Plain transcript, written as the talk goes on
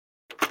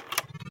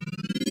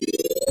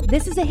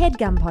This is a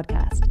HeadGum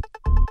podcast.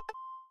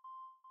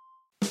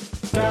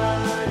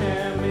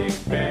 Dynamic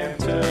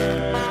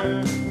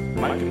banter.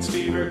 Mike and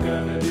Steve are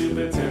gonna do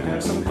bits and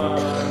have some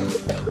fun.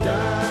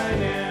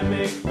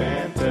 Dynamic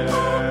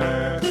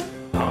banter.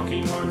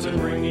 Honking horns and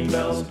ringing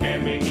bells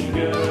and making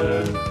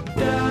good.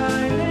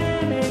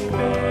 Dynamic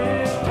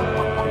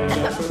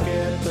banter.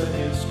 Forget the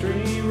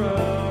history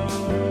road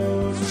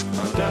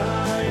on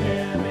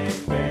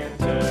Dynamic banter.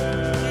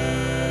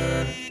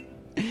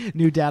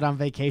 New dad on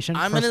vacation.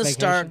 I'm First going to vacation.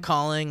 start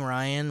calling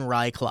Ryan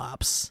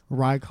Ryclops.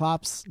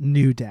 Ryclops,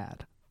 new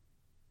dad.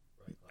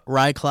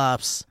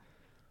 Ryclops.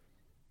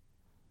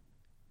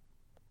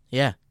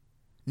 Yeah.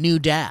 New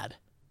dad.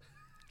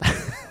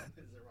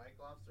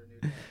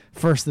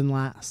 First and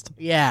last.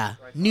 Yeah.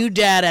 New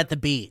dad at the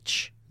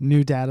beach.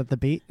 New dad at the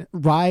beach.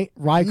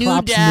 Ryclops, New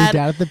dad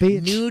at the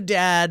beach. New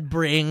dad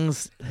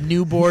brings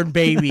newborn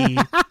baby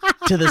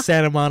to the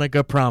Santa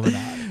Monica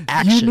Promenade.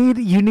 Action.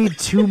 You need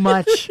too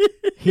much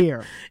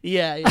here.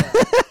 Yeah, yeah.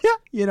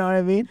 You know what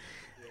I mean?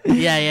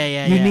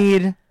 Yeah. You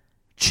need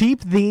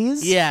cheap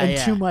these Yeah, and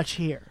yeah. too much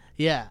here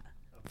Yeah.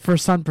 for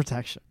sun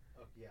protection.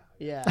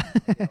 Yeah.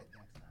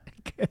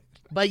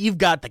 But you've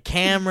got the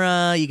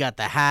camera, you got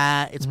the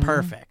hat. It's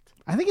perfect.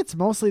 I think it's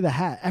mostly the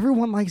hat.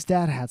 Everyone likes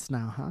dad hats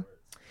now, huh?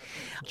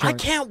 I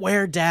can't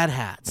wear dad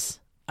hats.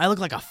 I look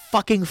like a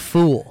fucking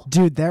fool.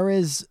 Dude,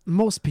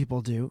 most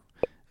people do.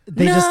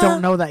 They just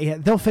don't know that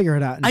yet. They'll figure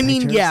it out in I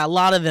mean, pictures. yeah, a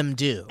lot of them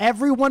do.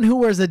 Everyone who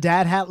wears a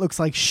dad hat looks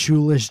like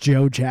shoeless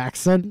Joe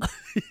Jackson.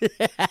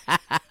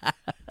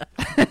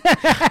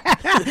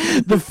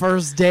 The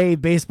first day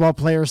baseball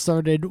players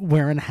started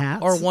wearing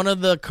hats. Or one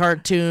of the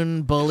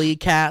cartoon bully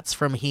cats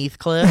from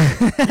Heathcliff.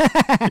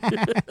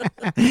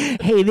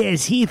 Hey,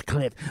 there's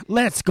Heathcliff.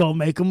 Let's go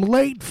make him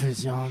late for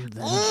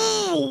something.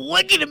 Oh,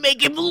 we're going to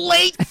make him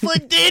late for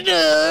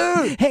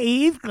dinner.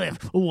 Hey,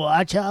 Heathcliff,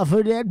 watch out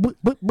for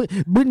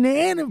that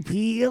banana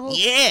peel.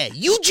 Yeah,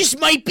 you just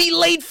might be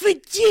late for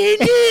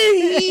dinner,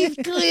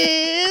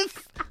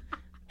 Heathcliff.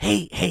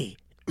 Hey, hey,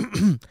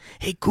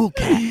 cool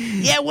cat.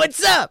 Yeah,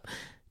 what's up?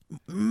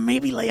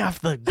 Maybe lay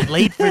off the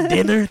late for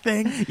dinner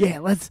thing. Yeah,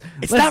 let's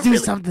not do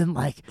really- something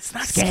like It's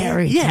not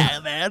scary. Yeah,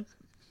 man.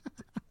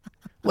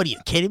 What are you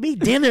kidding me?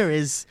 Dinner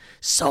is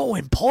so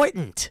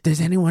important. Does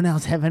anyone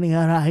else have any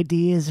other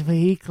ideas for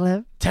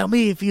Heathcliff? Tell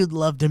me if you'd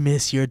love to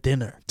miss your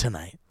dinner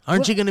tonight.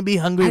 Aren't you going to be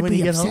hungry I'd when be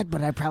you get upset, home?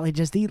 but I'd probably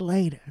just eat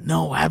later.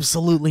 No,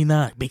 absolutely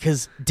not.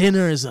 Because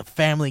dinner is a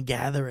family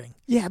gathering.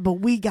 Yeah, but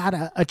we got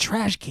a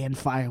trash can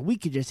fire. We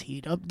could just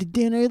heat up the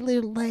dinner a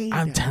little later.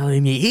 I'm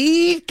telling you,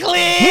 Heathcliff!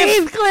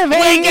 Heathcliff, We're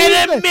hey, going to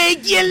Heathcliff.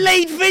 make you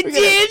late for gonna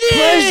dinner,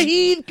 push-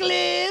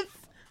 Heathcliff!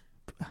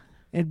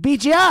 And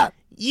beat you up.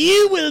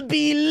 You will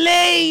be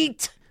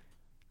late!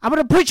 I'm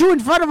going to put you in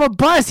front of a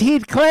bus,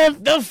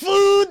 Heathcliff. The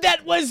food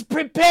that was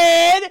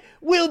prepared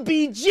will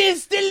be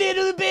just a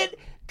little bit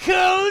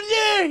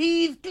colder,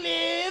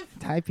 Heathcliff!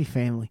 Typey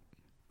family.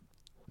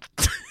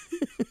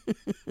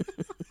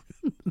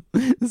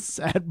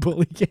 Sad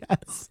bully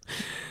cats.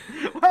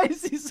 Why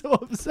is he so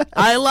upset?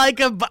 I like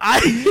a...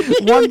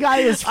 One guy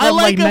is from I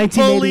like a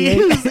bully 1988.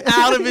 who's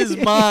out of his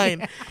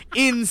mind.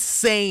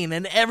 Insane.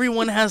 And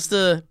everyone has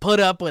to put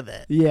up with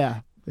it.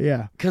 Yeah.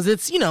 Because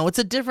it's, it's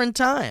a different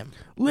time.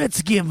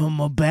 Let's give him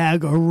a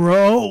bag of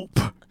rope.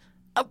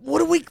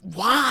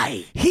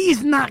 Why?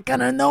 He's not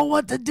going to know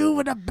what to do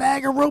with a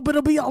bag of rope.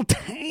 It'll be all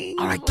tangled.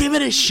 All right, give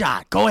it a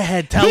shot. Go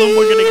ahead. Tell him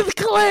we're going to...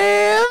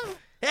 Heathcliff!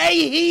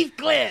 Hey,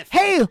 Heathcliff!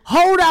 Hey,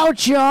 hold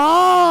out your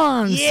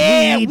arms,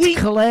 Yeah,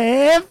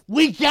 Heathcliff.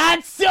 We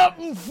got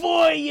something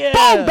for you!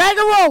 Boom, bag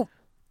of rope.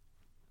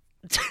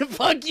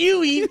 Fuck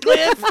you,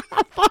 Heathcliff!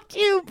 Fuck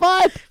you,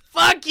 bud.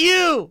 Fuck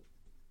you!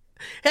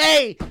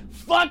 Hey,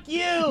 fuck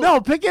you!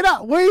 No, pick it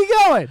up. Where are you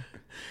going?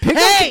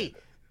 Hey!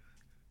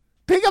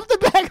 Pick up the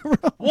bag of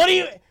rope. What are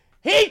you...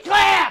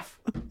 Heathcliff!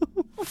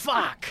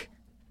 Fuck.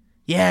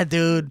 Yeah,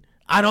 dude.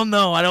 I don't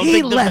know. I don't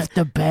He think... left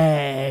the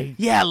bag.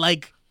 Yeah,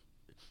 like...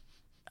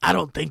 I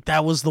don't think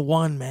that was the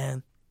one,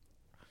 man.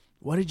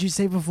 What did you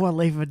say before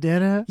late for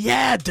dinner?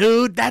 Yeah,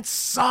 dude, that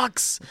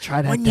sucks.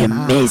 Try that when you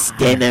tomorrow. miss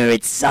dinner,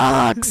 it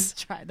sucks.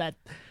 Try that.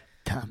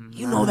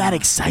 You know that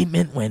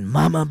excitement when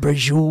Mama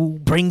Brajou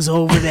brings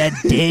over that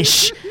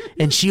dish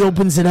and she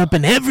opens it up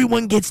and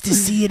everyone gets to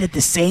see it at the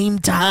same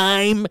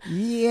time?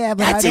 Yeah,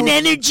 but That's I an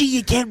don't... energy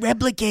you can't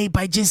replicate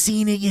by just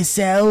seeing it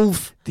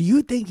yourself. Do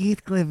you think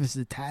Heathcliff is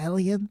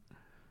Italian?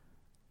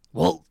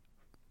 Well,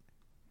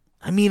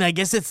 I mean, I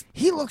guess it's...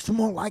 He looks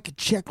more like a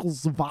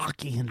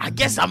Czechoslovakian. I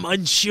guess I'm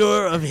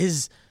unsure of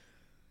his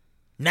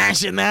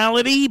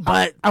nationality,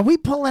 but... Are we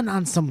pulling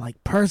on some,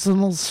 like,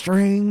 personal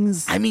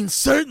strings? I mean,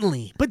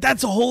 certainly. But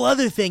that's a whole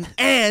other thing.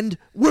 And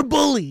we're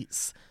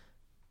bullies.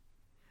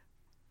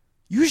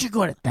 You should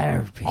go to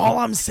therapy. All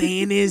I'm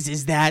saying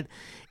is that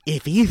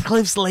if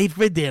Heathcliff's late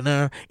for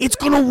dinner, it's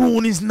gonna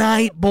ruin his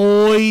night,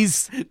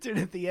 boys. Dude,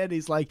 at the end,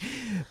 he's like,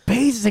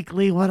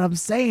 basically what I'm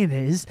saying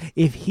is,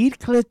 if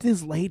Heathcliff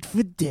is late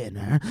for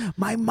dinner,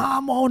 my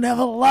mom won't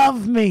ever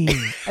love me.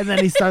 And then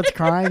he starts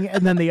crying,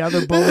 and then the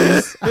other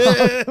bullies.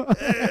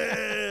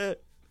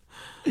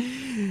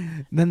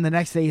 Then the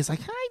next day he's like,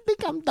 I think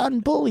I'm done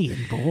bullying,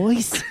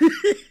 boys.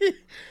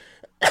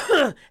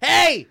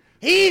 Hey,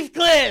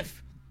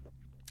 Heathcliff!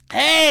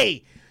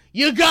 Hey,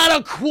 you got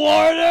a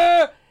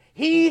quarter,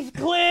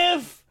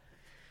 Heathcliff?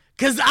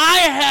 'Cause I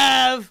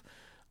have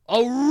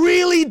a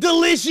really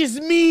delicious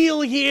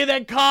meal here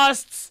that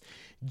costs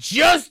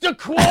just a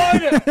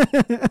quarter.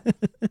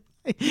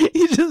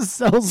 He just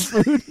sells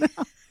food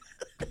now.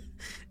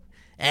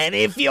 And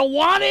if you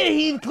want it,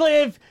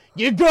 Heathcliff,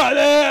 you gotta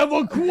have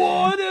a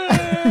quarter.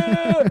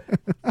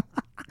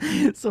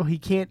 So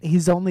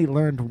he's only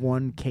learned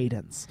one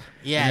cadence.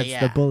 Yeah, and it's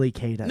the bully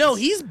cadence. No,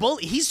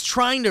 he's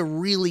trying to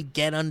really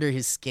get under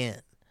his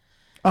skin.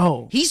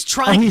 Oh. He's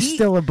trying. He's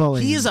still a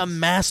bully. He is a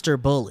master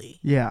bully.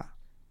 Yeah.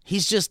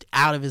 He's just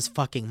out of his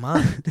fucking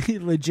mind. He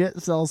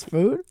legit sells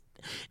food?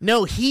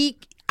 No,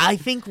 I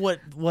think what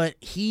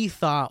he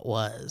thought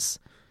was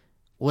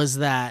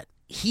that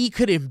he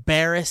could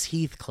embarrass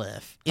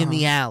Heathcliff in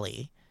the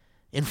alley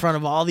in front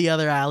of all the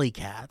other alley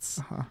cats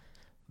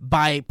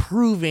by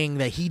proving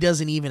that he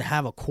doesn't even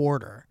have a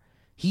quarter.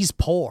 He's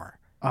poor.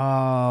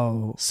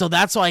 Oh. So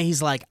that's why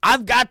he's like,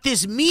 I've got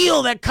this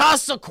meal that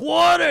costs a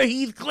quarter,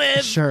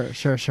 Heathcliff.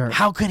 Sure.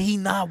 How could he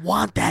not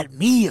want that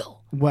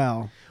meal?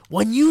 Well,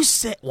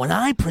 When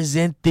I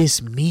present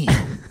this meal,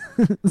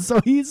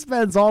 so he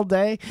spends all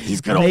day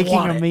he's gonna making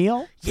want a it.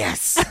 meal?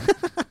 Yes.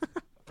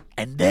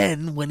 And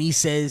then when he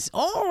says,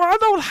 "Oh, I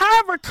don't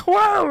have a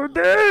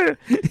quarter,"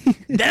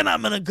 then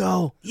I'm gonna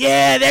go,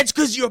 "Yeah, that's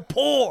because you're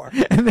poor,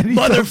 And then he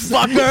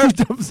motherfucker."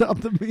 He dumps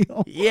out the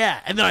meal. Yeah,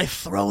 and then I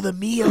throw the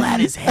meal at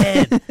his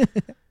head,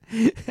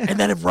 and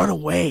then I run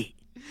away.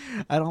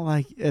 I don't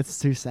like it's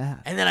too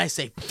sad. And then I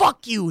say,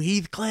 "Fuck you,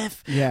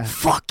 Heathcliff." Yeah.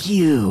 Fuck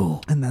you.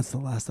 And that's the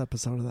last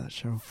episode of that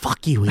show.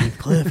 Fuck you,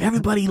 Heathcliff.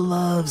 Everybody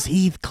loves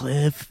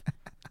Heathcliff.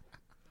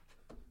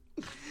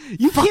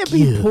 You Fuck can't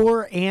be you.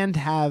 poor and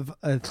have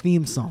a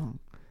theme song.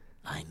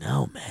 I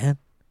know, man.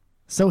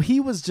 So he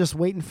was just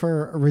waiting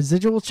for a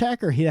residual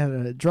check, or he had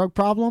a drug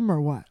problem,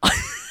 or what?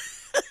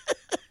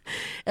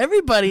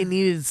 Everybody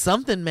needed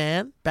something,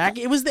 man.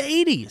 It was the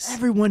 80s.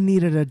 Everyone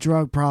needed a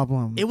drug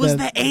problem. It was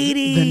the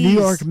 80s. The New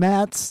York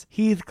Mets,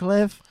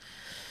 Heathcliff,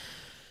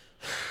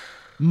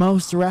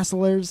 most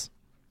wrestlers.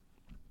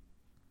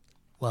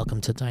 Welcome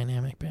to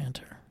Dynamic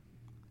Banter.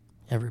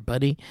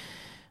 Everybody,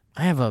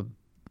 I have a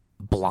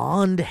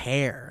blonde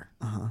hair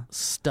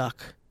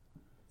stuck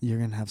You're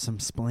going to have some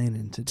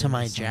splaining to do. to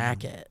my so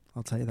jacket.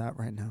 I'll tell you that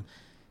right now.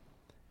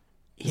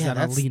 Is Yeah, that a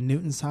that's Lee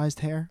Newton-sized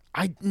hair?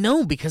 I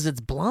know because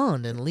it's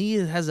blonde and Lee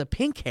has a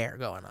pink hair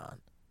going on.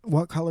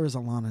 What color is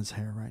Alana's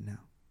hair right now?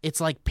 It's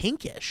like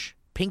pinkish,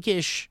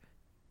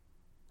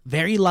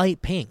 very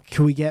light pink.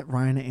 Can we get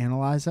Ryan to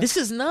analyze it? This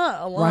is not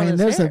Alana's Ryan,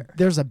 hair.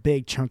 there's a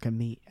big chunk of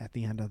meat at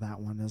the end of that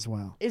one as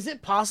well. Is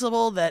it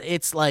possible that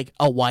it's like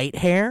a white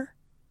hair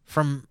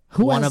from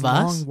Who one has of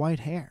us? long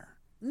white hair?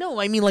 No,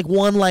 I mean like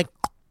one like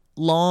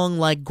long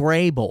like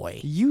gray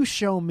boy. You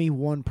show me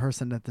one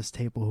person at this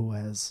table who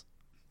has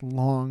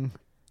long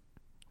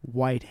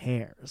white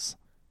hairs.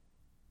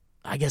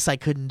 I guess I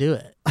couldn't do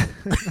it.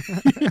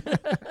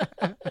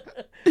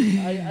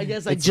 I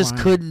guess I It's just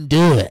fine. couldn't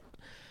do it.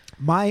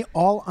 My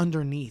all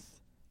underneath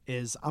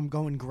is I'm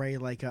going gray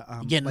like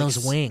a Getting like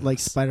those wings. like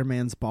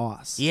Spider-Man's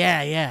boss.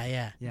 Yeah.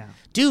 Yeah.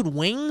 Dude,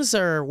 wings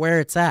are where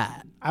it's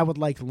at. I would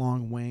like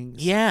long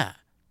wings. Yeah.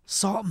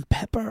 Salt and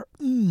pepper.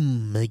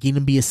 You're gonna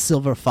be a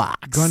silver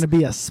fox. Going to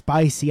be a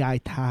spicy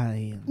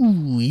Italian.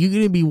 Ooh, you're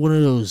gonna be one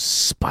of those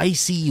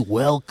spicy,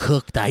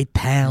 well-cooked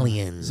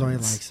Italians. Zoe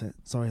likes it.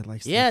 Zoe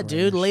likes the Yeah,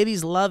 dude, grayish.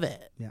 ladies love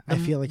it. Yeah, I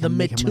feel like the I'm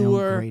making my own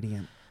mature,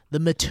 gradient. the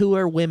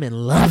mature women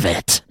love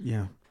it.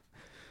 Yeah.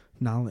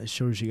 Knowledge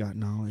shows you got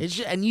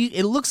knowledge.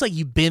 It looks like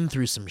you've been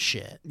through some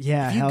shit.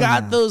 Yeah, If you hell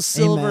got yeah. those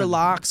silver Amen.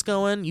 locks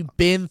going, you've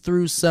been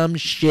through some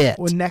shit.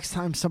 When next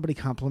time somebody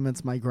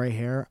compliments my gray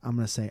hair, I'm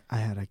going to say, I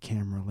had a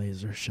camera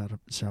laser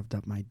shoved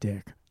up my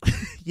dick.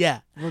 Yeah.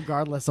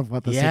 Regardless of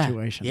what the Yeah.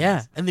 situation Yeah.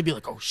 is. And they'd be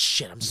like, "Oh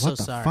shit, I'm so What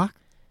the sorry." fuck?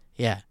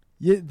 Yeah.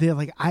 They're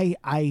like, I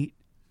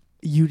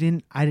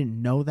didn't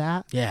know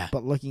that. Yeah.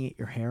 But looking at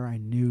your hair, I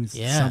knew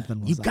Yeah.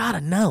 something was You up.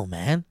 gotta know,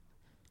 man.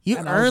 You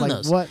And I was earn like,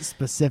 those. what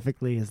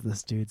specifically is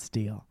this dude's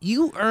deal?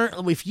 You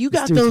earn if you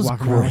This got dude's those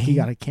walking around like he gray.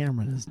 got a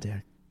camera in his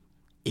dick.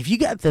 If you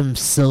got them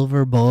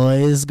silver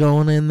boys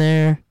going in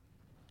there,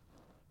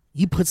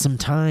 you put some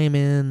time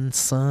in,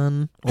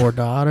 son or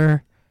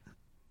daughter.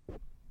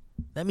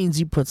 That means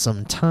you put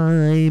some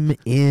time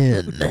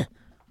in.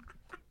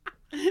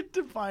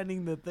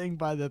 Defining the thing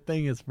by the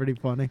thing is pretty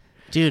funny.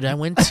 Dude, I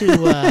went to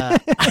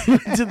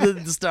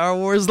the Star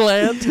Wars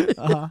land,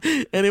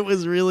 and it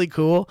was really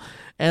cool.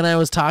 And I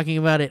was talking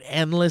about it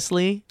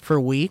endlessly for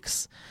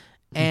weeks.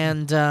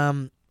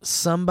 And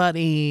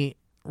somebody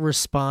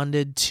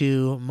responded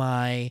to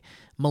my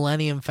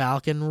Millennium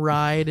Falcon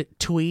ride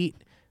tweet,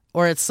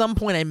 or at some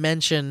point I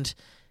mentioned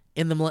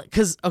in the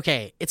because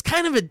it's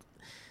kind of it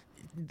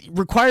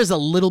requires a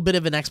little bit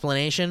of an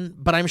explanation,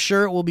 but I'm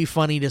sure it will be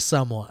funny to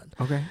someone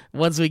Okay.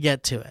 once we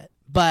get to it.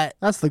 But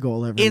That's the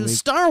goal every in week.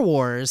 Star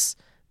Wars,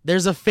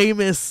 there's a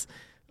famous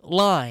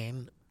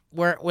line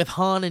where with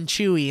Han and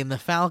Chewie in the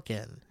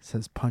Falcon. It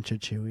says punch it,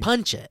 Chewie.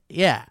 Punch it,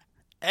 yeah.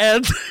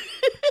 And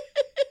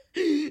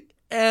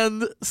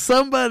and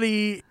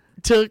somebody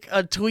took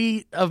a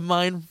tweet of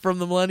mine from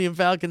the Millennium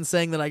Falcon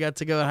saying that I got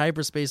to go in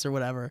hyperspace or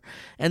whatever,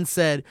 and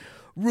said,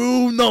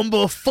 "Rule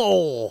number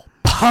 4,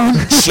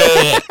 punch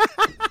it."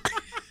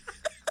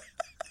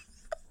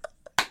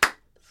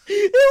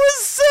 It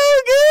was so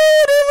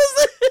good. It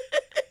was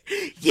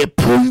you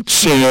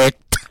punch it.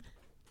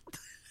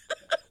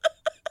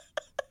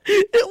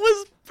 It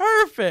was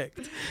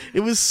perfect. It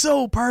was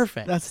so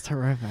perfect. That's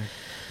terrific.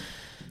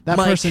 That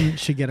Mike. person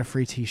should get a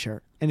free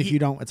T-shirt, and if you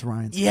don't, it's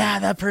Ryan's. Yeah,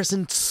 that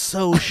person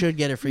so should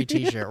get a free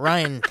T-shirt.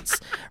 Ryan,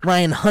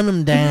 hunt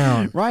him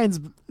down. Ryan's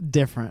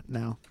different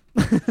now.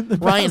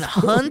 Ryan,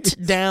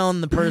 hunt down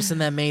the person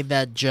that made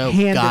that joke.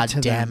 Hand it God to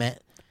damn them.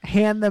 it.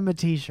 Hand them a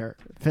T-shirt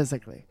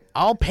physically.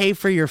 I'll pay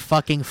for your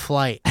fucking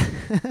flight.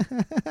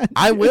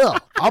 I will.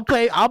 I'll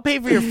pay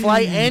for your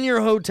flight and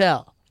your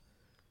hotel.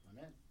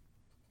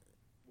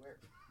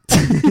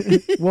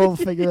 We'll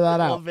figure that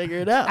We'll out. figure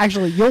it out.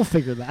 Actually, you'll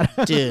figure that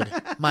out. Dude,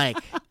 Mike,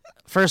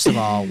 first of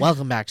all,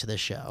 welcome back to the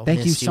show. Thank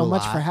you Missed so a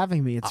much lot. for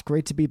having me. It's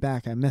great to be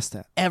back. I missed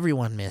it.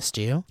 Everyone missed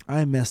you.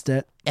 I missed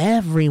it.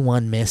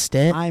 Everyone missed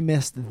it. I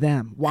missed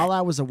them. While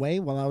I was away,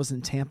 while I was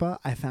in Tampa,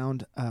 I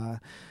found a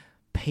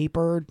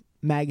papered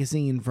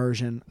magazine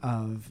version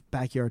of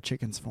Backyard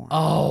Chickens Forum.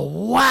 Oh,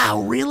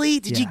 wow. Really?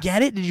 Did you Yeah.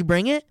 get it? Did you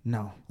bring it?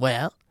 No.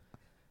 Well,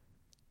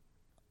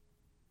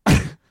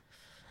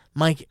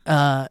 Mike,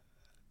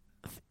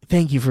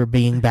 thank you for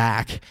being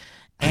back.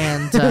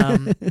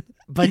 And,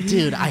 but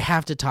dude, I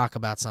have to talk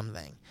about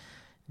something.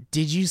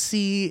 Did you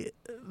see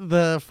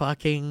the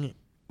fucking,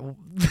 I'm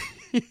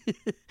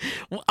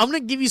going to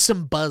give you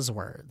some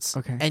buzzwords.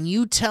 Okay. And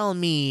you tell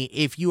me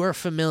if you are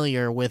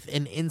familiar with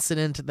an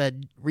incident that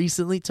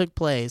recently took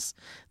place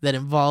that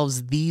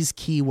involves these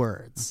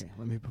keywords. Okay,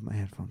 let me put my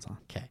headphones on.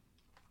 Okay.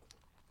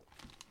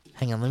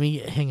 Hang on.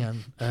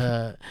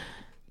 Okay,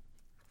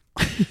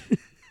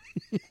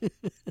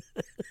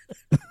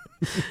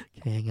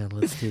 hang on.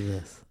 Let's do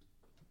this.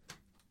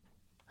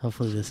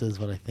 Hopefully this is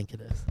what I think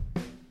it is.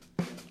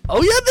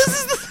 Oh, yeah, this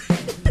is the...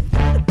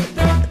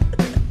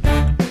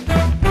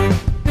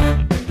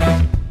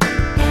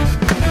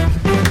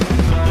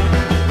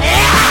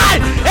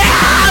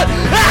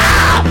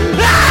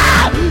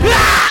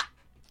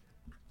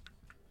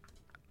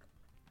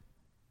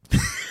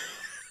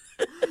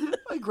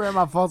 My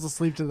grandma falls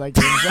asleep to that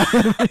game.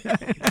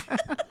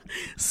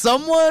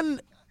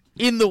 Someone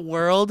in the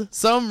world,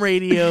 some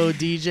radio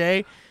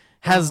DJ,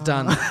 has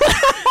done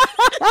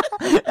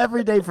that.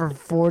 Every day for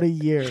 40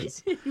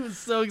 years. He was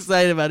so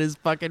excited about his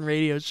fucking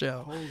radio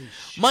show. Holy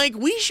shit. Mike,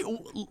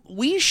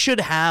 we should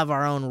have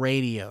our own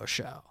radio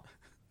show.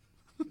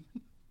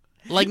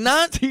 Like,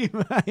 not...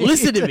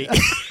 Listen to me.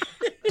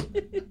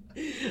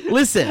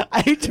 Listen.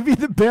 I hate to be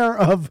the bearer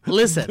of the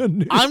Listen.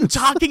 news. I'm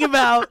talking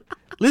about...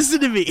 Listen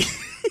to me.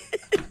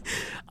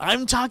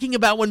 I'm talking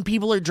about when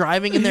people are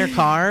driving in their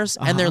cars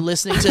and they're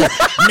listening to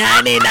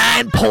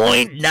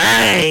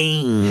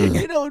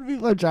 99.9. You know when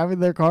people are driving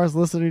their cars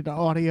listening to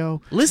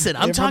audio? Listen,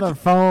 I'm They have on talking... their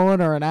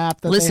phone or an app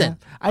that they Listen, have?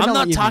 I know I'm what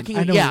not you mean. talking...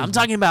 I know Yeah, what you I'm mean.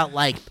 talking about,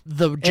 like,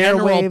 the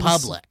general Airwaves,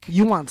 public.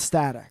 You want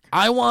static.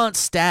 I want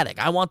static.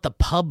 I want the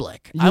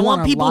public. You I want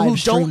want a people who live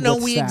stream don't know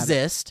with we static.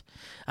 exist.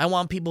 I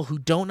want people who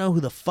don't know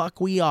who the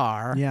fuck we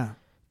are Yeah.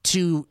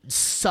 to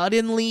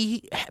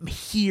suddenly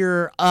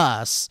hear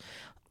us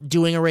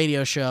doing a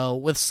radio show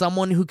with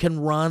someone who can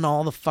run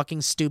all the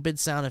fucking stupid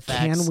sound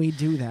effects. Can we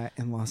do that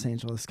in Los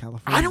Angeles,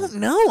 California? I don't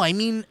know. I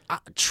mean,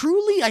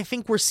 truly, I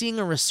think we're seeing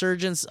a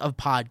resurgence of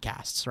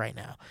podcasts right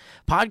now.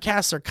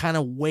 Podcasts are kind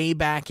of way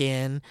back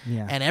in,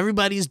 Yeah. and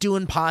everybody's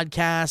doing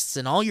podcasts,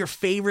 and all your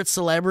favorite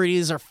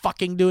celebrities are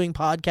fucking doing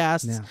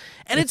podcasts. Yeah.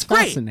 And It's it's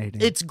great.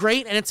 fascinating. It's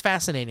great, and it's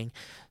fascinating.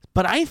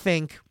 But I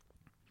think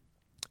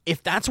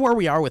if that's where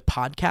we are with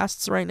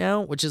podcasts right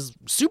now, which is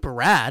super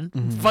rad,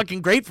 fucking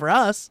great for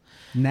us.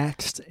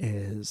 Next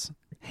is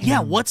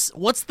Yeah, him. what's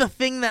the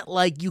thing that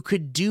like you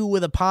could do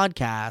with a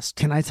podcast?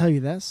 Can I tell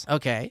you this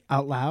Okay.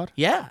 out loud?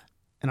 Yeah.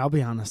 And I'll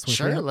be honest with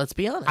Sure, you. let's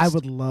be honest. I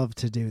would love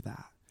to do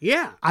that.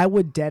 Yeah. I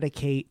would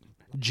dedicate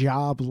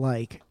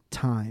job-like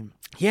time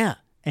Yeah.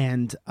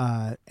 and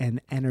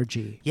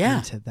energy Yeah.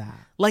 into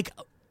that. Like,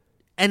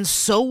 and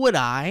so would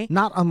I,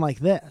 Not unlike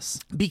this.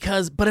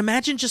 but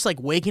imagine just like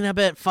waking up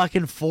at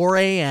fucking 4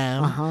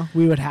 a.m.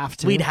 We would have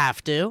to. We'd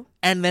have to.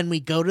 And then we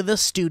go to the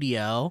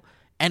studio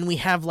and we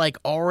have like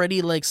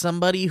already like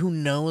somebody who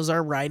knows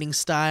our writing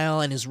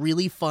style and is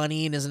really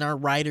funny and is in our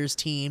writers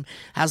team,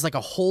 has like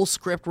a whole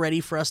script ready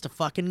for us to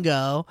fucking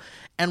go.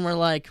 And we're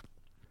like,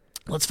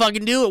 let's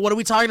fucking do it. What are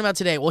we talking about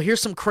today? Well,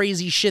 here's some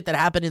crazy shit that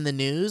happened in the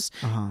news.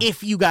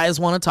 If you guys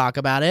want to talk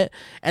about it.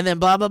 And then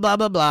blah, blah, blah,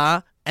 blah,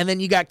 blah. And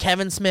then you got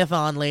Kevin Smith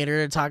on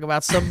later to talk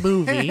about some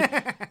movie,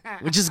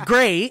 which is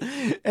great.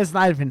 It's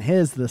not even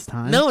his this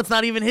time. No, it's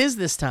not even his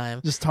this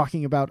time. Just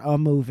talking about a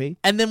movie.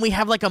 And then we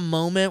have like a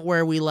moment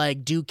where we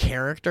like do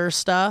character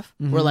stuff.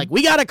 Mm-hmm. We're like,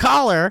 we got a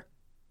caller.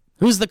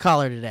 Who's the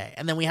caller today?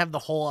 And then we have the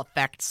whole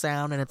effect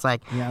sound and it's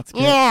like, Yeah, it's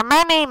good. Yeah,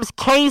 my name's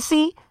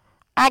Casey.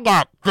 I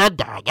got the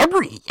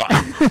diarrhea.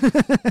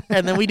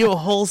 And then we do a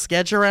whole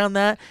sketch around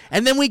that.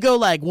 And then we go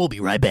like, we'll be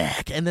right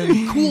back. And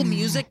then cool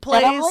music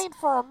plays. But I'm late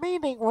for a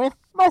meeting with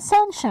my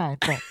sunshine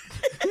thing.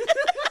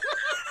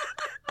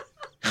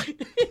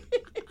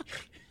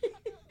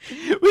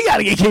 We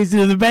gotta get Casey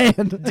to the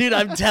band. Dude,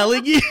 I'm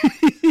telling you.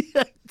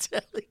 I'm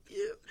telling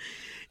you.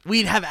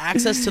 We'd have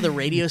access to the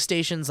radio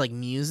station's like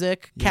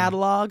music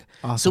catalog.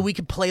 Awesome. So we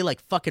could play like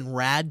fucking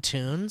rad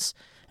tunes.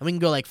 And we can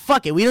go like,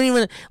 fuck it. We don't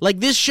even, like,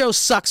 this show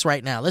sucks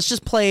right now. Let's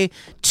just play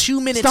 2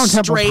 minutes Stone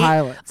Temple straight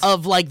Pilots.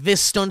 of like this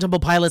Stone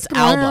Temple Pilots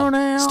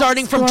album.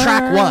 Starting from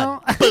track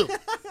 1. Boom.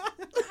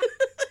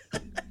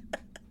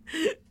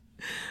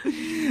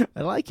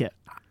 I like it.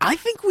 I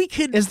think we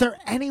could. Is there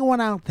anyone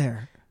out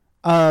there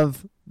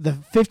of the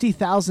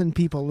 50,000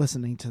 people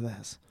listening to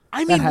this I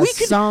mean, that has we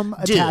could. some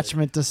dude,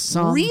 attachment to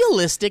some...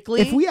 Realistically.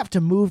 If we have to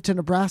move to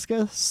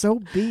Nebraska, so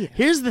be it.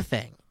 Here's the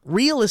thing.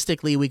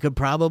 Realistically, we could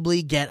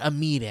probably get a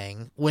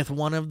meeting with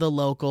one of the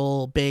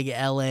local big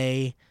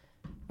LA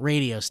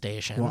radio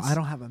stations. Well, I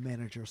don't have a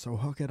manager, so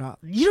hook it up.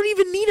 You don't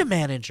even need a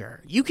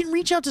manager. You can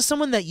reach out to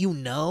someone that you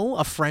know,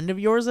 a friend of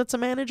yours that's a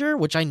manager,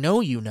 which I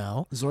know you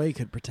know. Zoe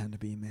could pretend to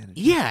be a manager.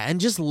 Yeah,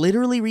 and just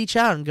literally reach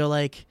out and go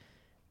like,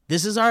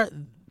 this is our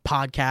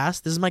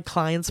podcast. This is my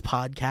client's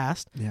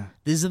podcast. Yeah.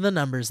 These are the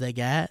numbers they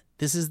get.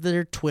 This is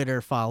their Twitter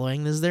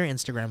following. This is their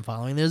Instagram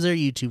following. This is their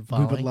YouTube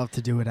following. We would love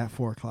to do it at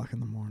 4 o'clock in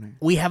the morning.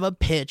 We have a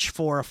pitch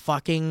for a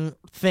fucking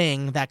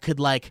thing that could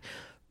like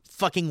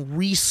fucking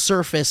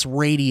resurface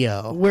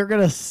radio. We're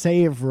going to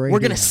save radio. We're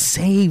going to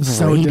save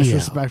so radio.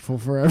 disrespectful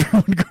for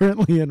everyone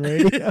currently in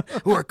radio.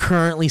 Who are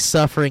currently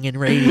suffering in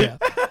radio.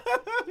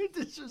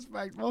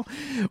 Disrespectful.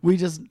 We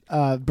just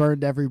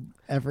burned every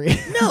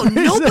No,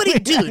 nobody,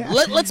 dude.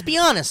 Let's be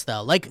honest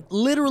though. Like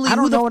literally, I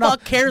don't who the know fuck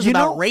enough. cares You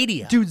about know,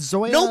 radio? dude,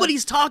 Zoya-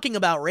 Nobody's talking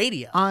about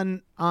radio.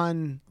 on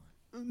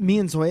me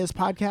and Zoya's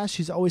podcast,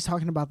 she's always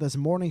talking about this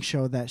morning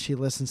show that she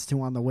listens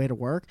to on the way to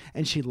work,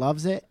 and she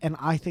loves it. And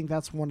I think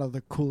that's one of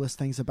the coolest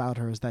things about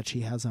her is that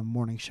she has a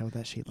morning show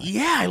that she likes.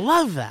 Yeah, I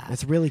love that.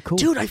 It's really cool.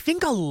 Dude, I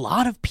think a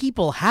lot of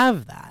people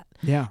have that.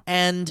 Yeah.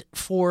 And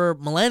for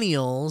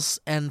millennials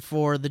and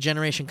for the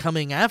generation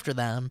coming after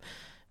them,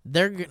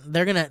 they're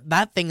gonna,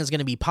 that thing is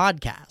gonna be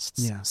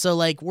podcasts. Yeah. So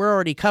like we're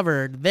already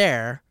covered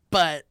there,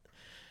 but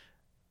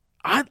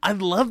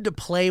I'd love to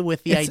play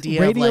with the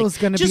idea radio of like is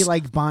going to be just-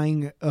 like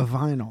buying a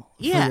vinyl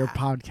Yeah. for your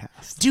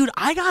podcast. Dude,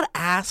 I got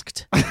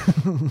asked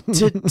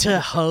to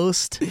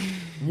host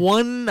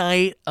one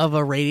night of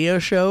a radio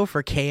show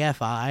for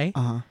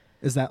KFI.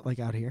 Is that like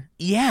out here?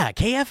 Yeah,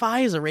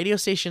 KFI is a radio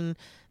station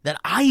that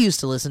I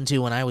used to listen to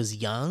when I was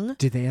young.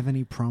 Do they have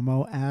any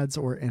promo ads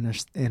or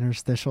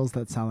interstitials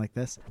that sound like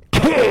this?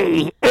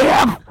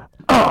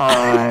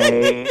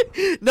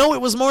 No,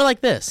 it was more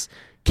like this.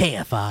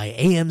 KFI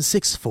AM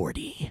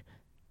 640.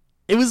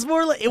 It was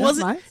more like it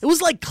wasn't. nice. It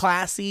was like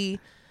classy.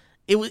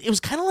 It was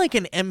kind of like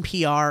an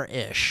NPR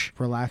ish.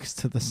 Relax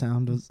to the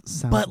sound of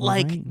But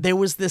like rain. there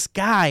was this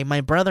guy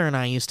my brother and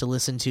I used to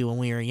listen to when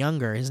we were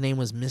younger. His name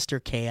was Mr.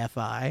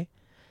 KFI.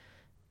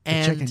 the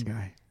And chicken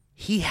guy.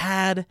 he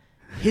had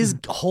his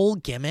whole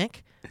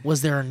gimmick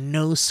was there are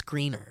no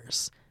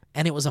screeners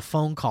and it was a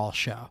phone call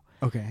show.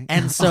 Okay.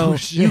 And so Oh,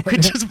 shit. you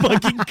could just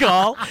fucking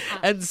call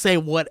and say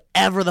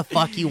whatever the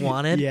fuck you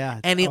wanted.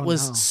 Yeah. And it Oh,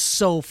 was no.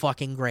 so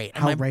fucking great.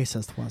 And How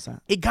racist was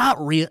that? it got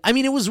real. I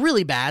mean, it was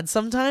really bad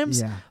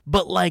sometimes. Yeah.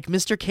 But like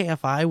Mr.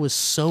 KFI was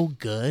so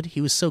good.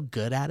 He was so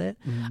good at it.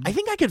 Mm-hmm. I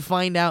think I could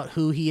find out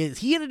who he is.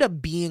 He ended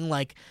up being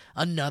like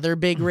another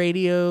big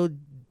radio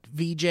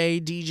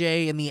VJ,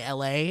 DJ in the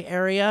LA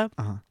area.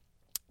 Uh-huh.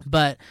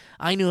 But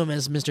I knew him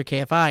as Mr.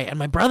 KFI, and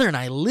my brother and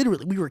I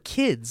literally, we were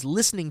kids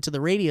listening to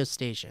the radio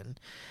station,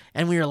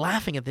 and we were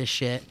laughing at this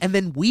shit, and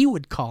then we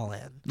would call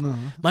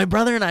in. My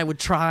brother and I would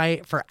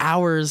try for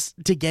hours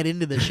to get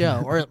into the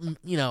show, or,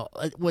 you know,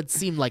 what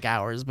seemed like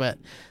hours, but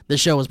the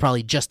show was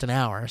probably just an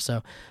hour,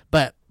 so,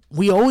 but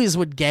we always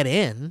would get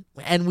in,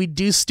 and we'd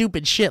do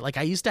stupid shit. Like,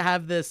 I used to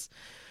have this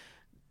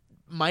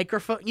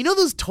microphone, you know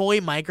those toy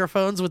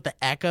microphones with the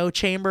echo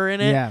chamber in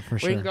it? Yeah, for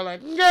Where you sure. can go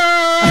like,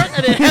 "Grr,"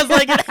 and it has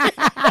like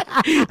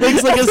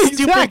makes like a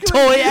stupid Exactly.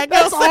 toy echo.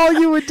 That's all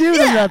you would do to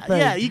yeah, that thing.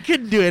 yeah, you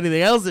couldn't do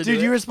anything else. To Dude,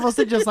 do you it. were supposed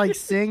to just like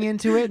sing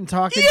into it and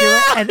talk into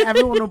it, and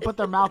everyone would put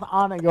their mouth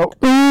on and go.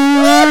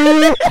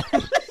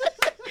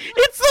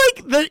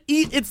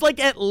 It's like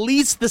at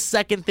least the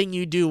second thing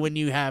you do when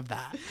you have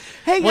that.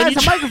 Hey When guys, you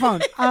a try-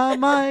 microphone. A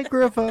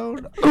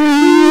microphone.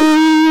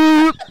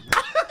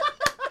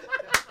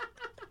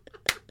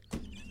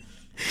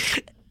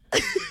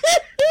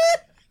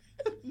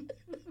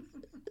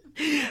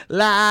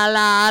 La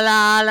la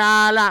la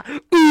la la.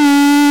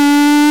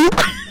 Ooh.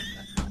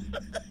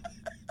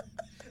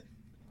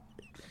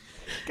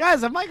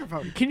 Guys, a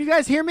microphone. Can you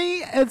guys hear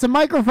me? It's a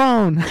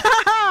microphone.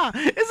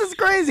 This is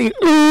crazy.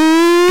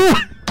 Ooh.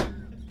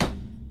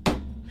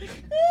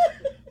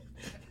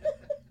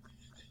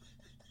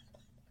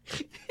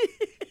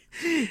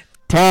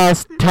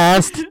 Test,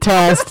 test,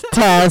 test,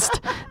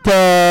 test,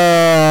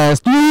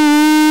 test.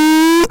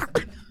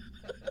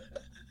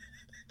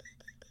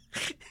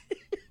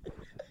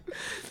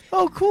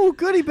 Oh, cool.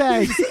 Goodie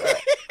bags.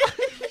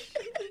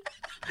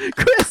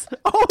 Chris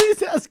always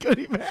has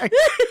goodie bags.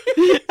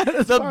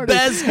 The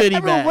best goodie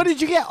bag. What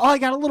did you get? Oh, I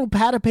got a little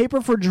pad of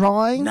paper for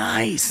drawing.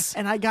 Nice.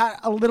 And I got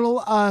a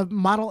little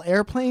model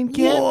airplane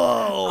kit. Whoa.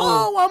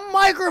 Oh, a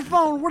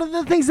microphone. What are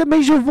the things that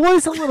makes your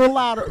voice a little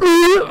louder?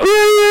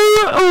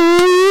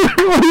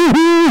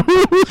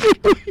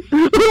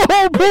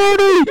 Oh,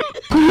 Bernie.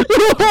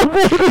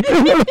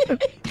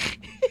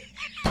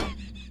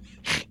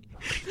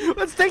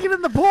 Let's take it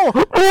in the pool.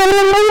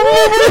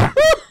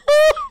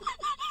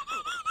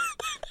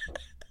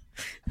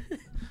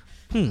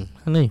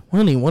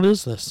 Honey, what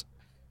is this?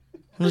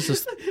 What is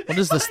this? What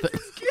is this thing?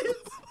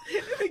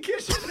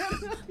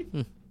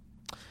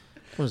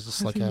 What is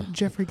this, like a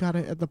Jeffrey got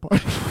it at the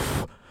party.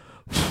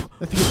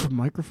 I think it's a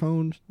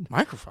microphone.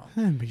 microphone?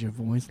 That makes your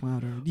voice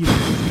louder. You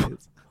know it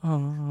is.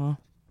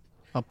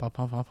 Up.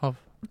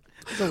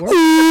 Does it work?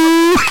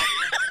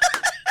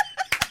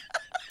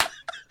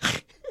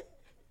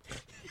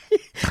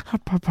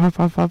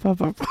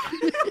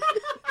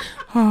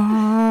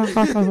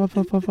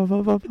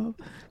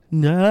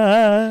 No.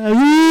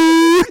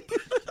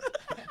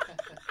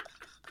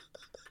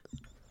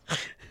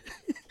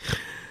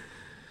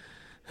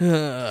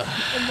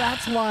 And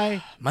that's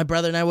why My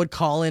brother and I would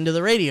call into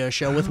the radio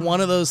show with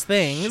one of those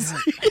things.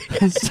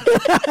 And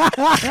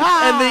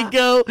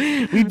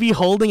we'd be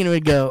holding and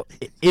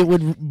it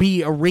would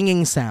be a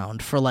ringing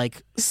sound for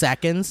like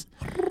seconds.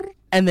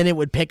 And then it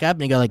would pick up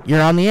and he'd go like,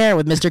 "You're on the air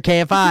with Mr.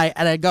 KFI."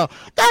 And I'd go,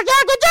 "Go, go,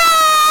 go,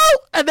 go!"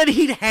 And then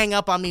he'd hang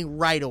up on me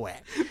right away.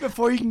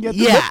 before you can get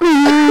Yeah.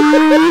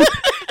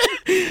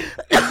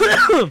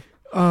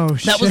 Oh,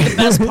 shit. That was the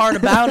best part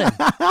about him,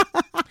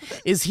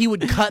 is he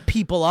would cut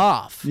people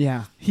off.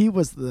 Yeah, he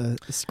was the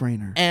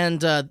screener.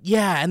 And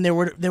and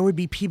there would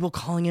be people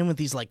calling in with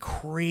these like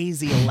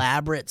crazy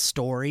elaborate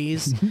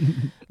stories.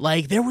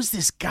 Like there was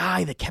this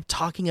guy that kept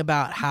talking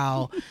about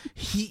how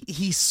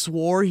he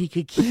swore he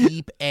could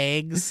keep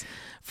eggs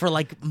for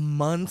like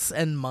months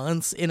and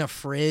months in a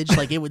fridge,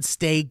 like it would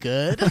stay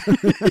good.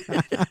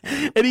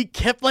 And he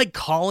kept like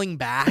calling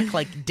back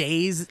like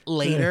days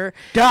later.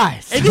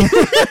 Guys.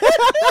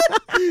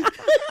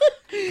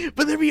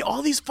 But there'd be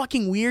all these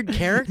fucking weird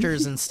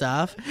characters and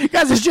stuff.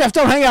 Guys, it's Jeff.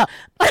 Don't hang up.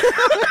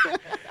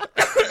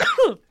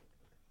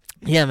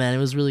 Yeah, man, it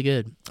was really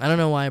good. I don't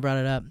know why I brought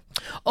it up.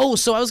 Oh,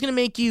 so I was going to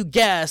make you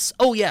guess.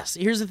 Oh, yes.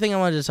 Here's the thing I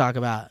wanted to talk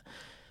about.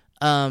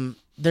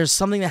 There's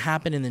something that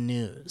happened in the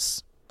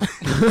news.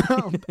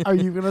 Are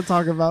you going to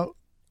talk about?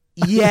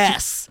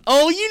 Yes.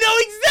 Oh, you know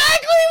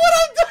exactly what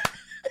I'm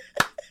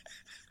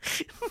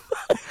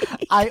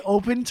doing. I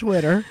opened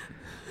Twitter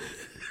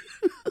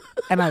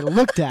and I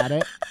looked at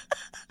it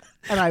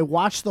and I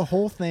watched the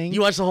whole thing.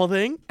 You watched the whole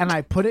thing? And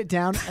I put it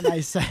down and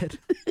I said,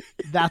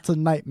 "That's a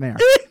nightmare."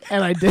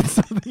 And I did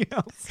something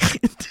else.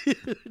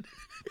 Dude.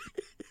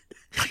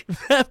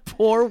 That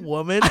poor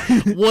woman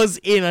was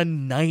in a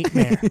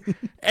nightmare.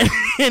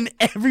 And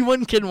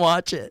everyone can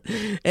watch it.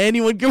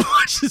 Anyone can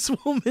watch this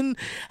woman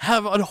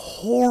have a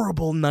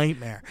horrible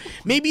nightmare.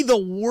 Maybe the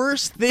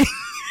worst thing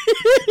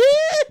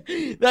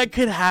that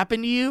could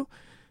happen to you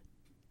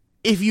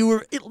if you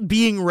were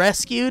being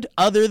rescued,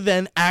 other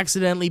than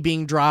accidentally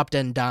being dropped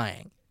and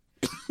dying.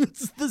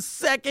 It's the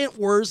second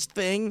worst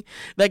thing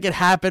that could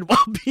happen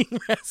while being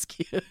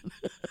rescued.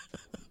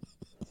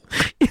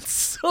 It's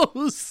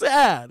so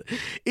sad.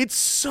 It's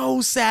so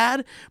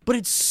sad, but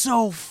it's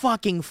so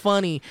fucking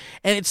funny,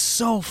 and it's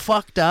so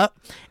fucked up.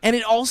 And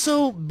it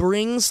also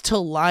brings to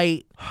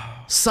light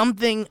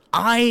something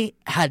I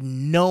had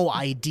no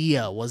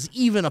idea was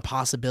even a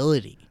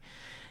possibility.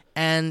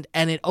 And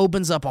it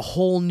opens up a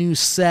whole new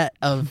set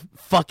of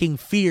fucking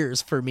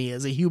fears for me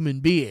as a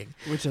human being.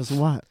 Which is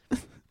what?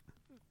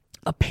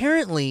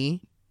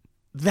 Apparently,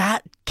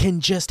 that can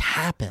just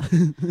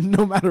happen.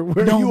 No matter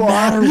where No you are.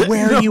 matter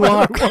where you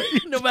are. What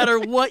No matter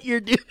what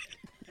you're doing.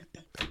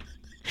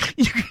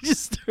 You can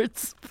just start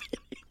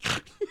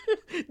spinning.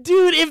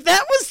 Dude, if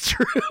that was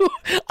true,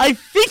 I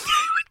think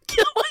I would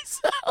kill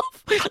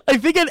myself. I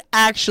think I'd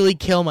actually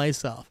kill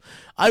myself.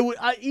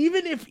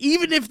 Even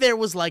if there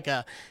was like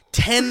a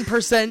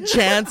 10%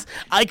 chance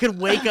I could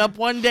wake up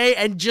one day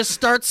and just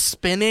start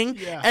spinning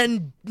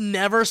and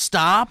never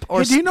stop. Or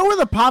Hey, do you know where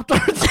the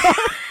Pop-Tarts are?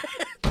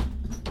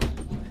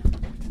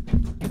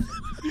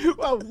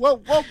 Whoa, whoa,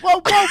 whoa,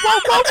 whoa, whoa, whoa,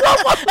 whoa,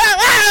 whoa,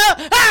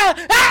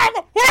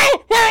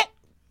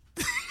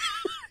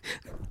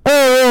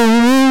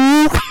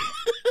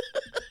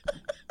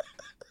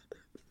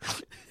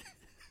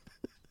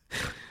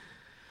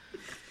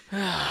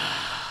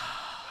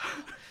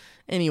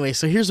 Anyway,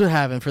 so here's what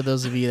happened for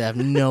those of you that have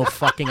no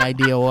fucking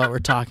idea what we're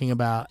talking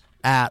about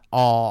at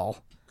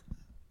all.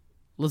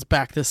 Let's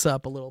back this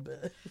up a little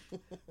bit.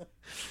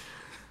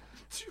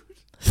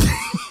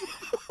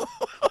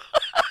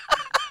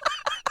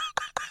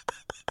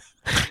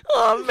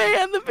 Oh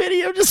man, the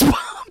video just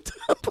popped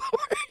up.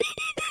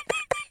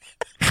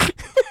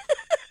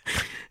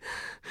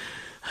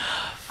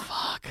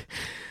 Fuck.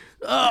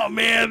 Oh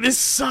man, this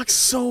sucks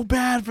so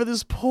bad for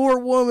this poor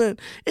woman.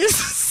 It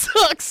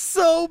sucks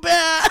so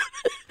bad.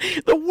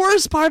 The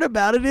worst part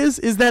about it is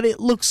that it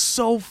looks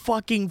so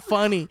fucking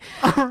funny.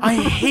 I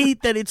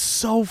hate that it's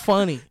so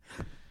funny.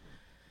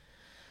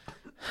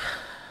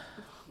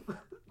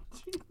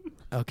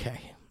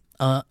 Okay.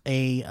 A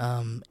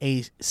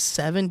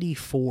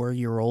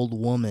 74-year-old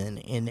woman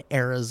in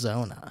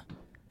Arizona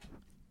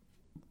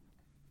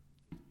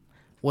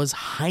was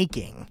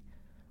hiking.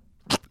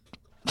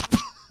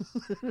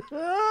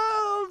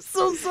 Oh, I'm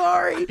so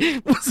sorry.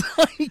 Was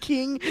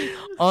hiking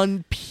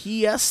on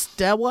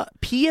Piestewa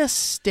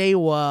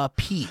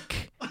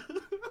Peak.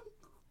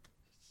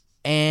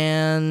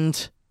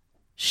 And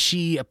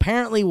she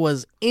apparently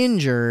was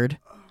injured.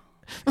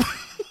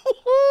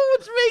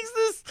 Which makes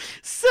this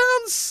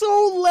sound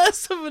so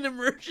less of an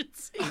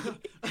emergency.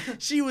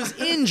 She was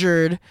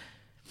injured,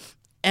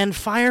 and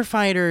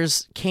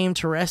firefighters came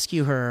to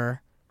rescue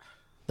her.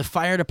 The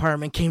fire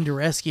department came to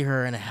rescue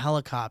her in a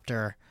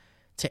helicopter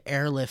to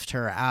airlift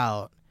her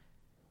out.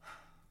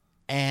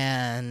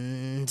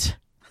 And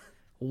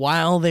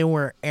while they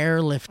were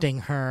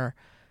airlifting her,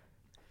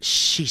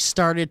 she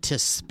started to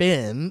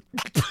spin.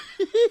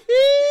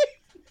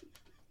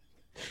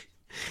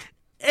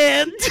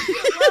 And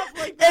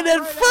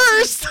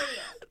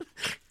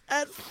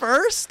at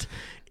first,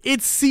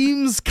 it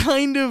seems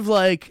kind of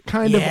okay.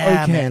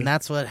 Man,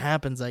 that's what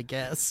happens, I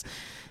guess.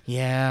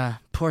 Yeah,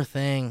 poor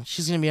thing.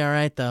 She's gonna be all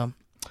right though.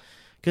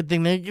 Good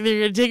thing they're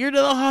gonna take her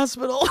to the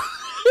hospital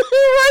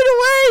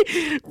right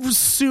away.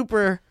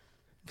 Super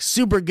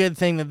good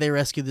thing that they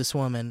rescued this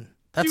woman.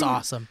 That's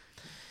awesome.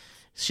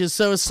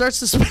 So it starts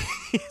to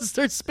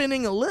starts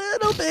spinning a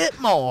little bit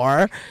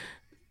more.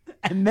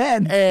 And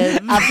then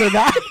after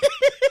that,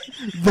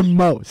 the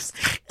most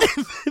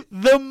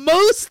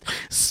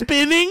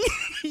spinning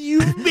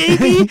you've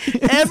maybe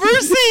ever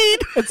seen.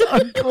 It's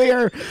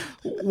unclear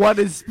what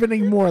is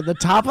spinning more, the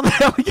top of the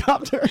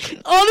helicopter.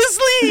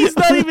 Honestly, he's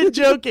not even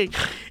joking.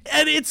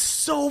 And it's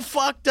so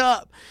fucked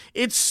up.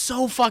 It's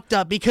so fucked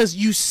up because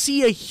you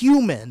see a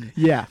human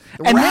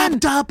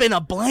wrapped up in a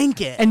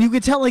blanket. And you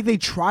could tell they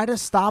try to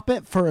stop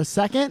it for a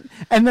second,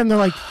 and then they're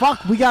like,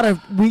 fuck, we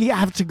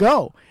have to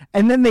go.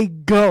 And then they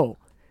go.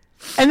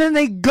 And then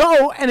they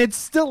go, and it's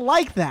still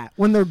like that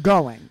when they're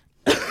going.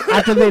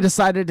 After they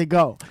decided to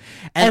go.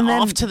 And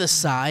then, off to the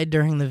side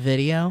during the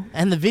video.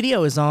 And the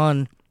video is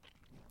on,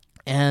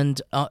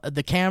 and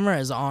the camera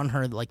is on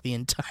her the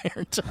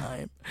entire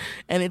time.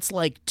 And it's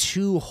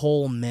 2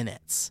 whole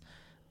minutes.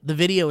 The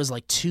video is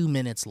 2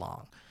 minutes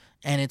long.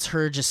 And it's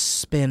her just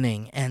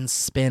spinning and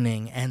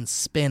spinning and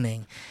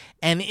spinning.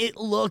 And it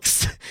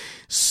looks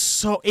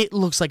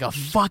like a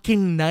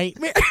fucking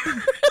nightmare.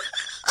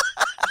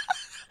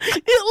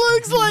 It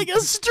looks like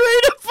a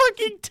straight up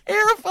fucking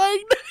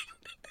terrifying nightmare.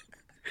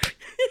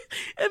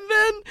 And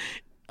then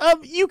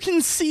you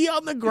can see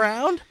on the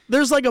ground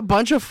there's a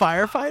bunch of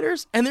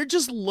firefighters, and they're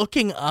just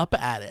looking up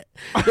at it.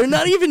 They're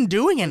not even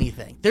doing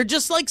anything. They're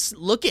just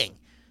looking.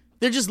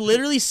 They're just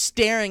literally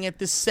staring at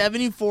this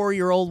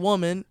 74-year-old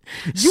woman.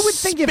 You would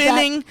think if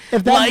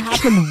that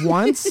happened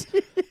once,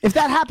 if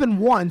that happened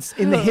once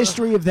in the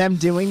history of them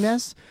doing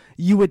this,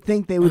 you would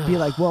think they would be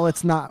like, well,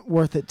 it's not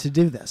worth it to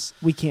do this.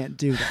 We can't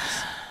do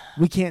this.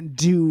 We can't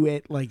do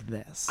it like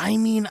this. I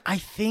mean, I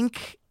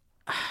think...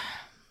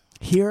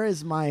 Here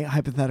is my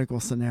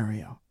hypothetical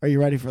scenario. Are you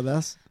ready for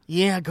this?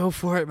 Yeah, go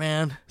for it,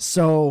 man.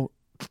 So,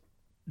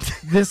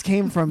 this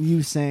came from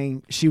you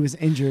saying she was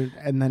injured,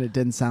 and then it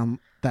didn't sound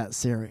that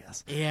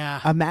serious.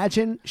 Yeah.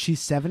 Imagine she's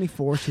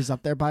 74. She's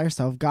up there by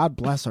herself. God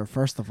bless her,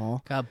 first of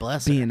all. God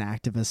bless her. Being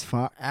active as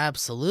fuck.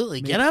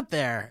 Absolutely. Get up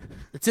there.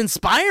 It's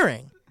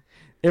inspiring.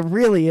 It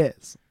really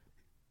is.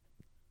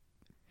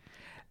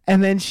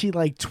 And then she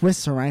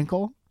twists her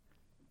ankle,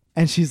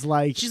 and she's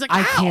like,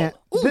 I can't.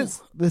 Ooh.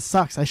 This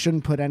sucks. I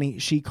shouldn't put any.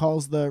 She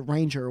calls the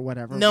ranger or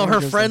whatever. No, her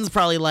friend's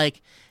probably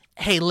like,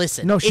 hey,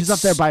 listen. No, she's up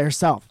there by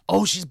herself.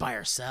 Oh, she's by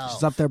herself.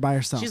 She's up there by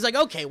herself. She's like,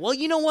 okay, well,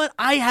 you know what?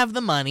 I have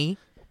the money.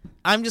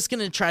 I'm just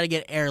going to try to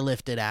get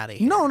airlifted out of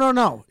here.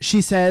 No.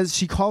 She says,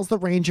 she calls the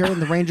ranger,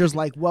 and the ranger's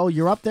like, well,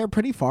 you're up there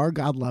pretty far.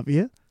 God love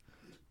you.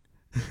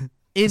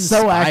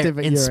 So active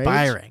at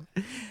inspiring.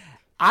 Your age.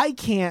 I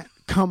can't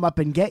come up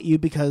and get you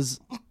because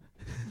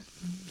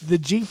the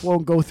Jeep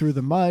won't go through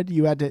the mud.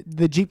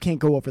 The Jeep can't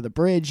go over the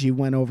bridge you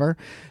went over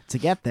to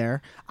get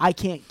there. I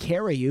can't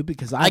carry you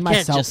because I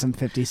myself am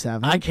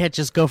 57. I can't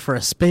just go for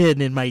a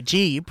spin in my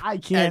Jeep. I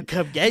can't and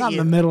come get not you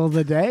in the middle of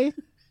the day.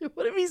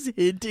 What if he's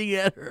hinting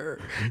at her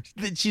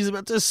that she's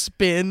about to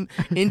spin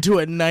into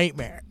a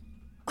nightmare?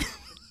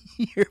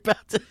 You're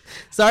about to...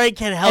 Sorry, I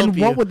can't help you.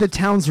 And what would the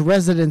town's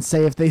residents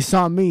say if they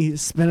saw me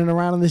spinning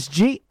around in this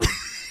Jeep?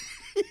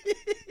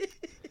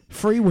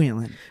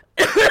 Freewheeling.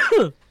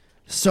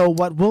 So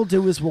what we'll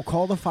do is we'll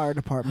call the fire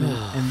department,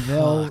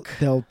 and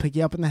they'll pick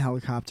you up in the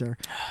helicopter.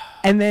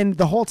 And then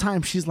the whole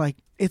time she's like,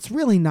 it's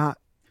really not...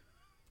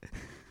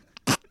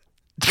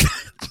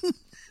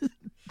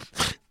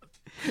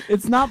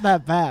 It's not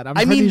that bad.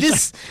 I mean,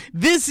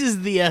 this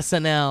is the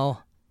SNL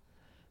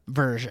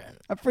version.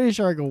 I'm pretty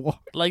sure I can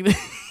walk.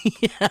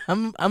 Yeah,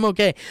 I'm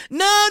okay.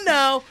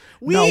 No,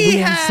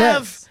 we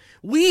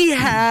We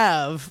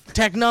have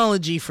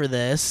technology for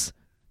this.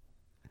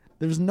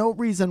 There's no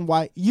reason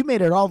why you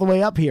made it all the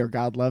way up here.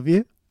 God love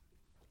you.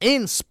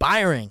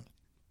 Inspiring.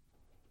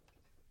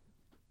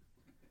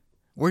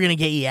 We're going to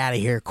get you out of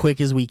here quick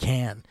as we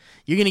can.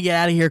 You're going to get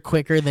out of here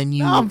quicker than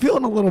you... No, I'm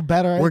feeling a little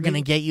better. We're going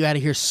to get you out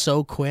of here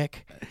so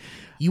quick.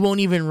 You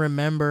won't even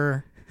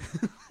remember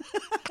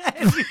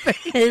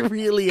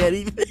really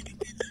anything.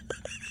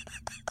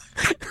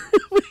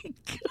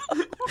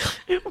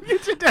 We'll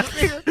get you down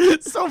here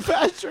so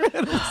fast you're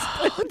in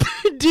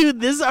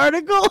Dude, this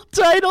article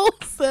title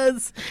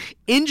says,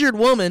 injured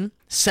woman,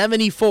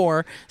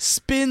 74,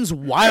 spins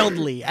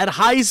wildly at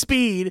high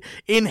speed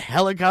in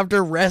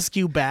helicopter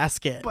rescue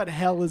basket. But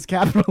hell is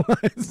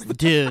capitalized.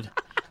 Dude.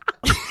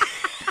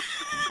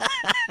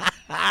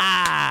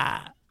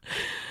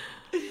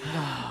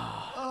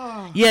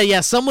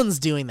 Yeah, someone's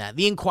doing that.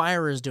 The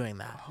Inquirer's doing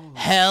that.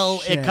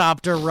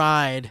 Helicopter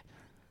ride.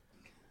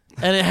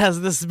 And it has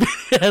this,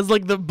 it has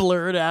like the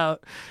blurred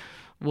out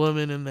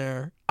woman in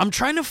there. I'm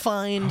trying to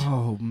find.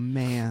 Oh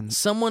man!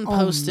 Someone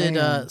posted.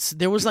 man.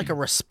 There was like a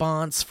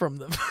response from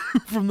the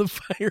from the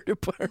fire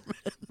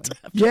department.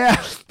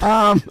 Yeah.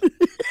 I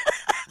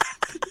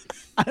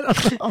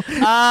don't know.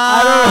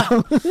 I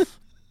don't know.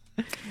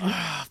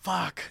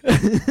 Fuck.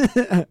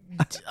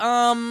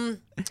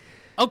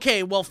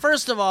 Okay. Well,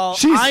 first of all,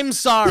 She's- I'm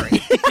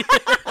sorry.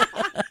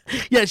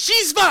 Yeah,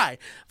 she's fine.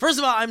 First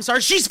of all, I'm sorry.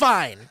 She's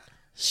fine.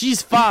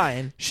 She's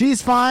fine.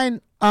 She's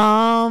fine.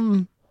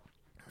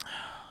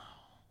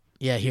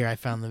 Yeah, here I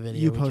found the video.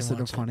 You We can posted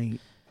a watch it. funny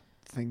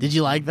thing. Did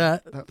you like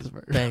that? That was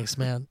very. Thanks,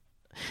 man.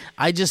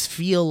 I just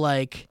feel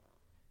like,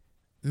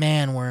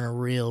 man, we're in a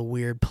real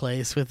weird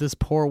place with this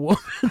poor woman.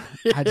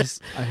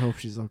 I hope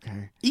she's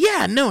okay.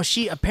 Yeah, no,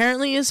 she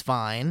apparently is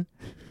fine.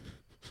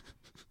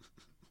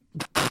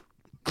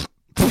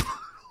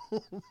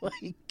 Oh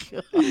my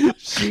god.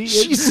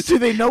 Do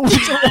they know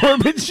which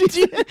orbit she's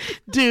in?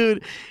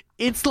 Dude,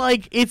 it's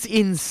like, it's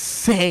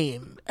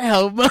insane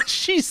how much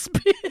she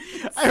spins.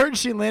 I heard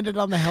she landed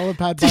on the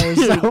helipad by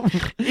herself.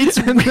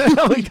 And the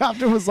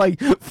helicopter was like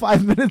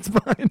 5 minutes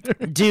behind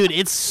her. Dude,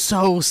 it's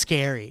so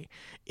scary.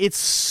 It's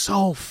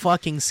so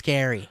fucking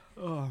scary.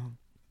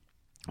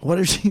 What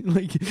if she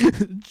like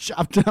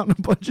chopped down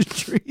a bunch of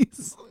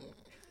trees?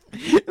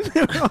 And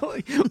they were all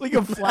like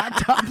a flat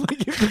top,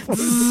 like you could put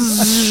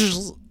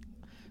it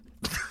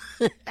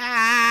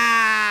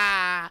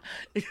Ah!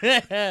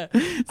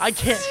 I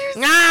can't.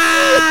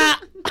 Ah!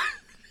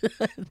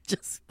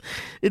 Just,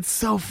 it's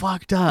so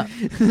fucked up.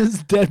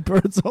 There's dead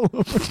birds all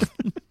over.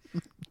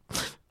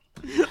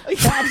 Like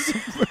half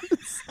some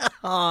birds.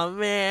 Oh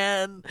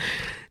man,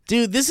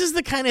 dude, this is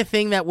the kind of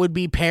thing that would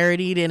be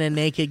parodied in a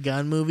Naked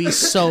Gun movie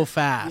so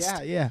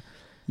fast. Yeah.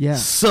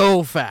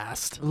 So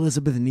fast.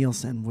 Elizabeth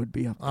Nielsen would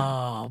be up there.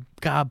 Oh,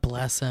 God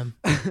bless him.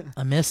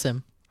 I miss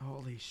him.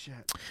 Holy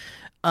shit.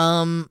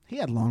 He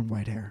had long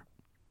white hair.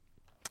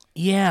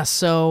 Yeah,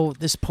 so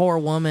this poor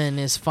woman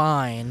is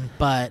fine,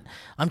 but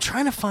I'm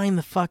trying to find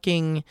the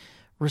fucking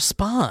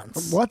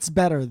response. What's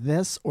better,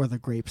 this or the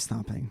grape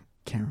stomping,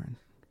 Karen?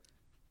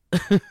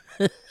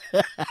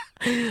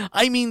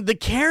 I mean, the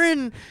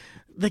Karen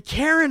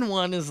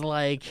one is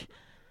like,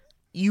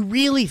 you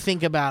really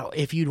think about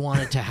if you'd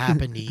want it to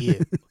happen to you.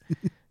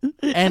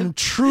 And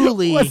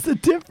truly, What's the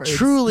difference?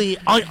 Truly,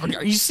 are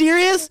you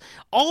serious?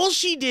 All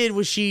she did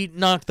was she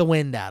knocked the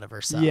wind out of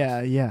herself.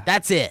 Yeah.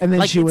 That's it. And then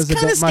like, she was a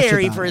kind of bit much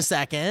scary about for a it.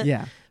 second.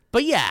 Yeah.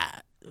 But yeah,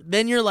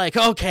 then you're like,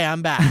 okay,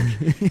 I'm back.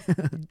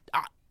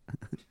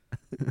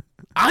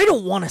 I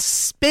don't want to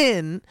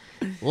spin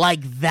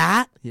like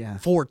that Yeah.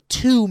 for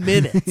 2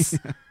 minutes.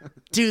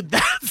 Dude,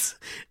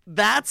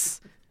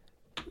 that's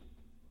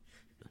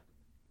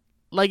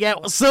like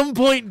at some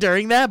point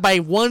during that, by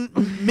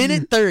 1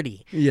 minute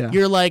 30, Yeah.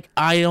 you're like,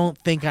 I don't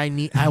think I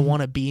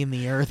want to be in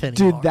the earth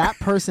anymore. Dude, that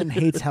person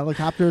hates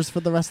helicopters for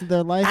the rest of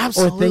their life,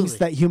 Absolutely. or thinks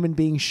that human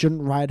beings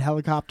shouldn't ride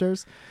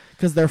helicopters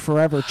because they're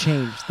forever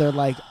changed. They're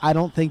like, I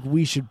don't think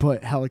we should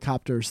put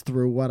helicopters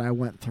through what I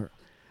went through.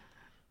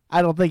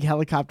 I don't think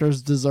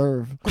helicopters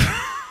deserve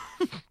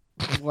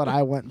what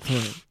I went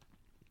through.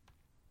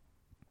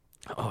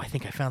 Oh, I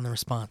think I found the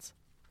response.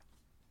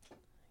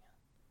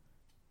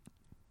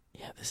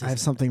 Yeah, this is. I have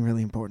something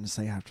really important to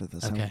say after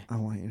this. Okay. I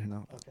want you to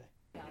know. Okay.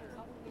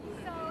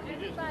 So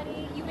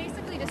everybody, you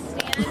basically just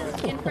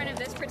stand in front of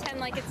this, pretend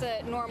like it's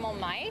a normal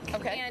mic.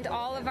 Okay. And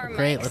all of our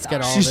Great, mics let's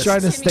get are- all She's this.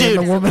 trying to stand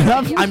Dude, the woman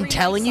up. I'm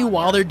telling you,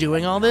 while they're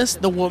doing all this,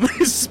 the woman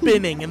is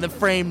spinning in the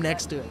frame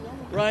next to it.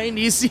 Ryan,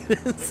 do you see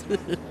this?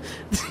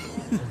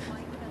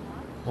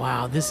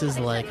 Wow, this is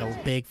like a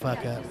big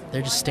fuck up.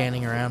 They're just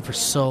standing around for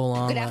so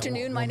long. Good that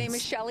afternoon. My name is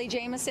woman's- Shelley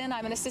Jameson.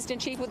 I'm an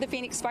assistant chief with the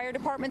Phoenix Fire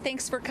Department.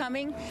 Thanks for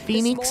coming.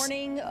 Phoenix? This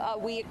morning,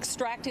 we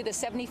extracted a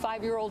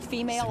 75-year-old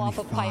female off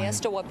of 75.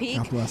 Piestewa Peak.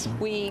 God bless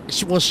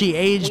her. She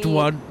aged We-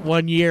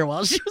 one year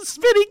while she was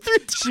spinning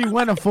through. She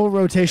went a full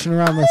rotation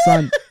around the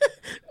sun.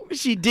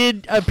 She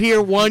did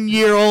appear 1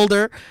 year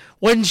older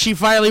when she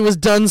finally was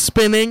done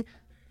spinning.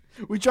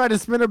 We tried to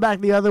spin her back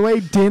the other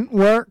way. Didn't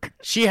work.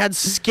 She had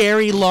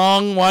scary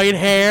long white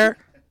hair.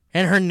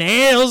 and her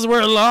nails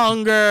were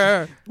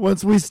longer.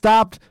 Once we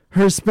stopped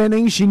her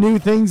spinning, she knew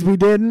things we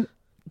didn't.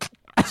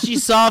 She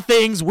saw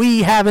things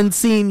we haven't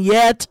seen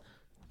yet.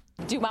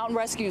 Do mountain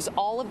rescues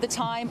all of the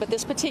time, but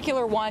this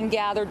particular one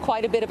gathered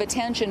quite a bit of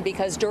attention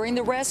because during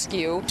the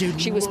rescue,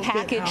 Dude, she was look at how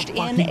packaged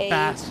fucking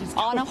fast she's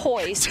on a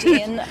hoist Dude,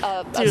 in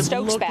a dude,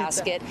 Stokes look at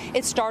basket.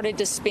 It started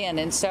to spin,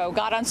 and so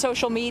got on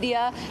social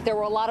media. There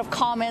were a lot of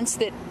comments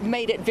that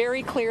made it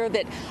very clear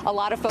that a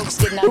lot of folks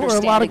didn't There were a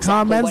understand lot of exactly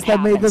comments what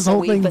that made happened. this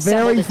whole So thing we've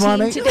assembled very a team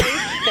funny. today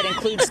that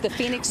includes the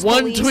Phoenix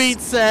One Police, tweet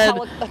said,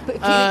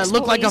 Phoenix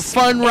looked like a Police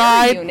fun air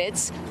ride.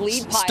 Units,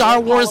 lead pilot Star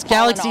Wars Paula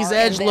Galaxy's Polinar,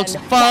 Edge and looks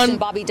then fun. Captain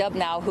Bobby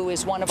Dubnow, who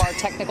is one of our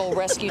technical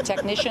rescue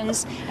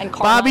technicians, and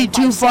Carl Bobby 957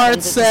 Two Farts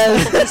is a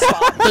says specialty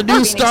spot the for new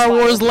Phoenix Star Fire,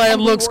 Wars land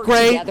and we looks work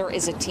great. together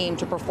as a team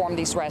to perform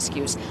these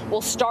rescues.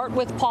 We'll start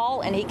with Paul,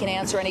 and he can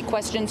answer any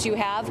questions you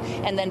have,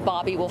 and then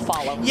Bobby will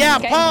follow. Yeah,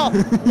 Okay? Paul,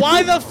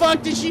 why the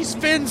fuck did she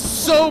spin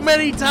so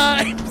many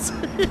times?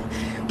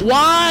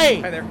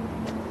 Why? Hi there.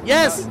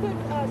 Yes.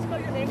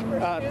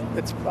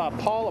 It's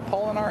Paul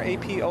Apolinar,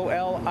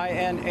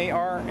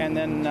 Apolinar, and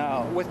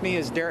then with me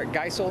is Derek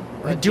Geisel.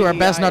 We do our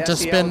best not to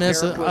Geisel. spin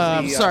this. Derek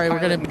was the, Sorry, we're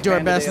pilot gonna and do our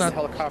command best today of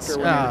not. the helicopter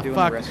when we were doing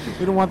Fuck. the rescue.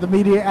 We don't want the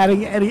media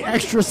adding any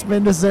extra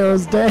spin to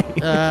Sarah's day.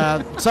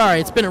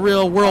 Sorry, it's been a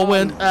real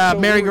whirlwind. So we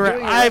Mary were Guerrero,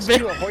 doing a I've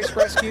rescue, been. a hoist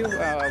rescue.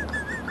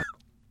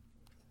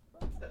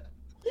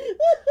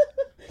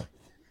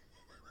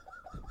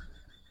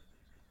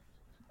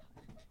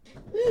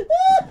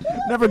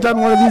 Never done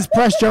one of these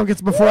press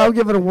junkets before. I'll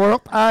give it a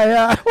whirl.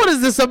 What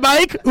is this, a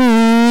mic?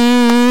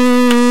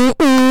 Ooh,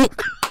 ooh.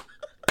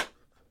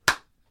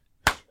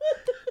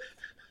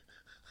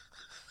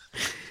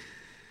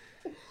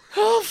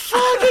 Oh, fuck,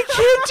 I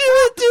can't do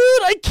it,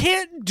 dude. I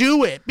can't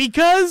do it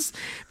because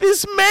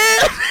this man,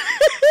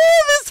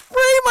 this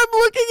frame I'm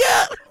looking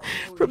at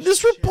from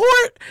this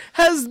report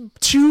has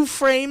 2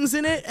 frames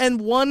in it,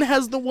 and one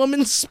has the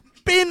woman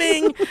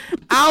spinning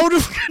out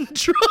of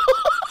control.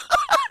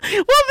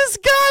 Well, this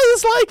guy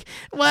is like,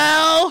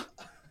 well,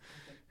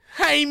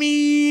 I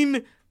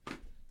mean,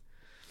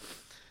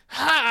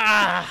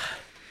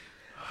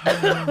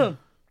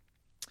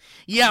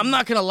 yeah, I'm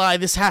not gonna lie,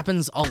 this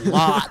happens a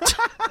lot.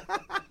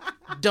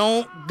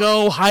 Don't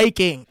go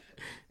hiking.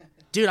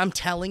 Dude, I'm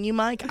telling you,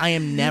 Mike, I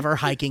am never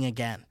hiking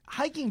again.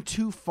 Hiking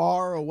too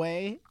far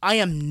away. I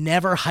am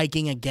never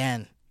hiking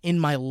again in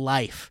my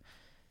life.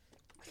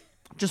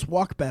 Just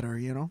walk better,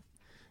 you know?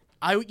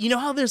 You know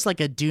how there's like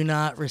a do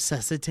not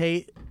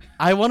resuscitate?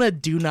 I want to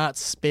do not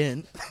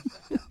spin.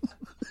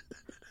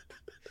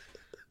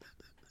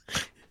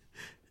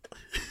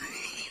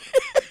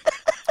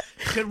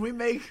 Can we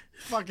make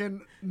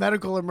fucking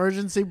medical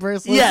emergency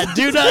bracelets? Yeah,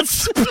 do not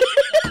spin.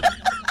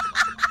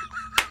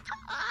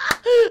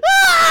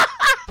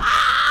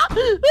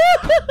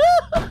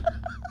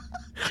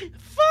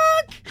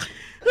 Fuck.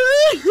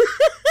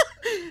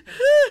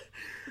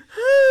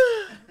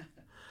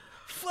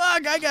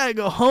 Fuck, I gotta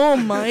go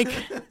home, Mike.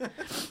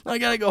 I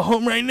gotta go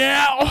home right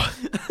now.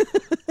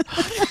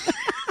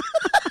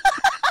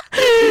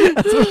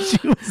 That's what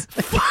she was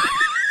saying.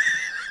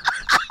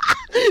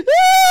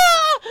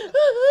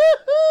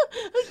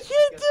 I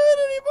can't do it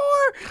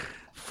anymore.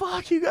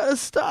 Fuck, you gotta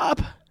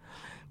stop.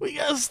 We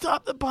gotta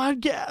stop the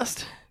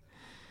podcast.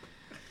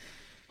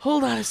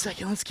 Hold on a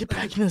second. Let's get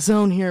back in the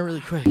zone here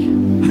really quick.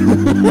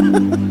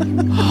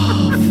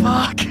 Oh,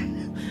 fuck.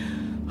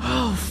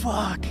 Oh,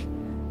 fuck.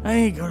 I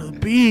need to go to the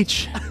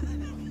beach.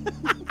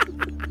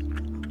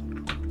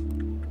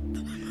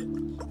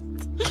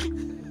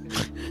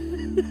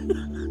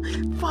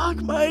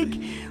 Fuck, Mike.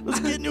 Let's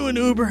get into an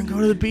Uber and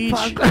go to the beach.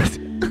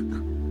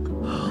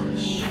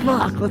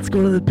 Fuck, let's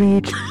go to the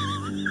beach.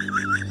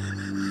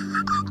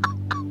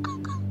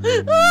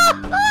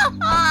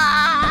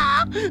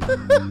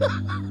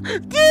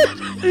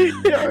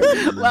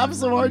 Dude, laugh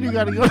so hard you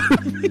gotta go to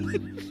the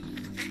beach.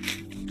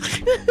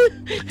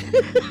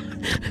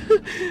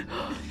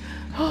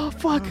 Oh,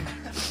 fuck.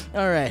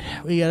 All right,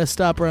 we gotta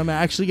stop or I'm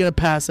actually gonna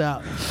pass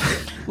out.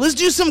 Let's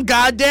do some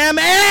goddamn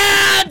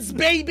ads,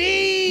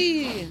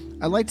 baby!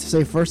 I'd like to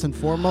say first and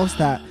foremost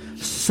that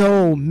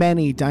so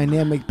many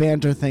dynamic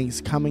banter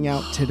things coming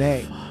out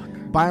today.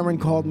 Byron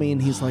called me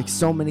and he's like,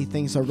 so many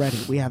things already.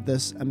 We have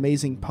this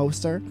amazing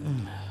poster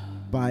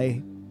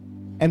by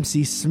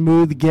MC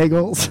Smooth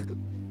Giggles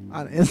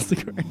on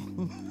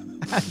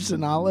Instagram.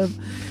 Ashton Olive.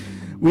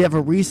 We have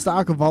a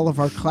restock of all of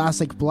our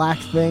classic black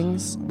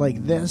things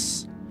like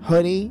this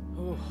hoodie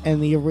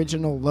and the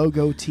original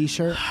logo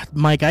t-shirt.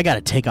 Mike, I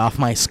gotta take off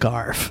my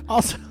scarf.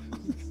 Also,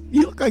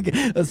 you look like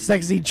a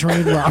sexy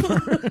train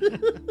robber.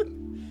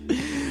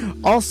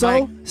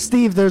 Also,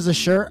 Steve, there's a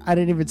shirt. I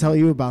didn't even tell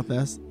you about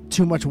this.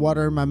 Too Much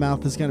Water in My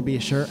Mouth is going to be a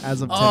shirt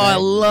as of today. Oh, I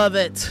love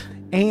it.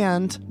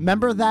 And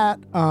remember that,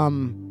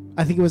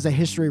 I think it was a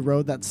History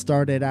Road that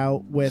started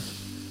out with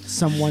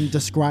someone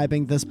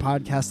describing this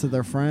podcast to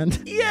their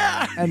friend.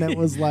 Yeah. And it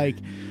was like...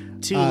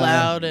 Too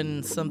loud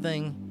and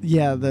something.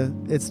 Yeah,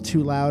 it's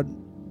too loud.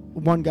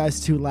 One guy's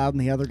too loud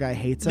and the other guy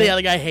hates it. The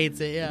other guy hates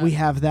it, yeah. We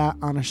have that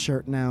on a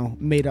shirt now,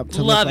 made up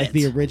to Love look like it.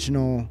 the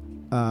original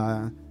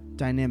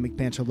Dynamic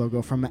Banter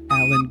logo from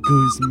Alan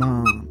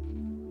Guzman.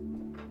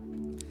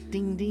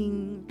 Ding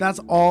ding. That's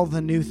all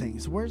the new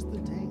things. Where's the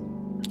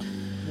ding?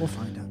 We'll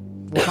find out.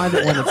 We'll find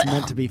it when it's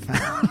meant to be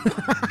found.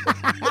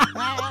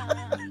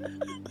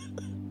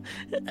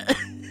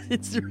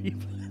 It's the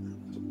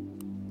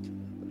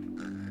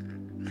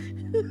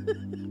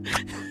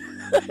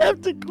I have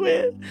to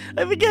quit.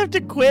 I think I have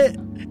to quit.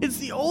 It's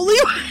the only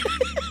way.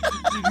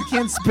 You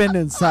can't spit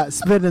inside.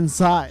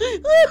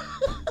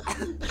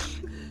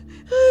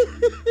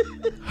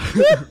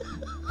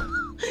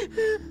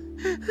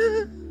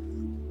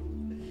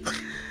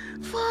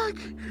 Fuck.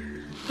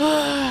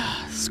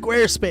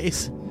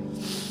 Squarespace.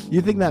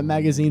 You think that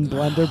magazine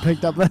Blender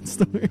picked up that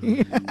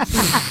story?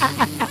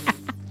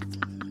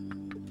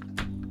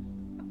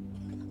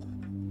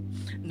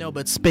 No,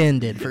 but Spin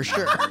did for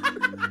sure.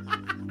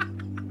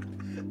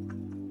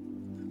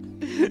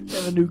 They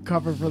have a new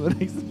cover for the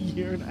next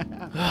year and a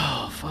half.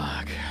 Oh,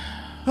 fuck.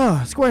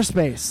 Oh,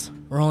 Squarespace.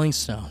 Rolling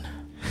Stone.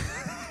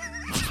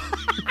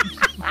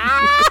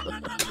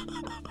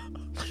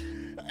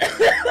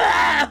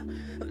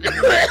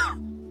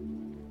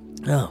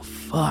 Oh,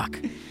 fuck.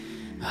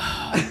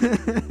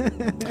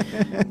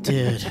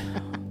 Dude.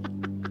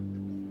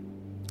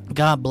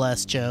 God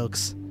bless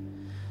jokes.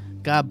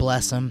 God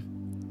bless them.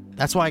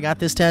 That's why I got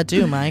this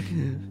tattoo, Mike.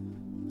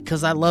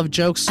 Because I love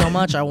jokes so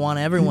much, I want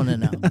everyone to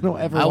know. I don't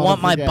ever I wanna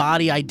want my forget.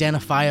 body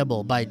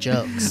identifiable by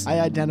jokes. I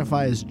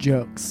identify as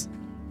Jokes.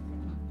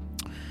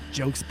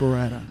 Jokes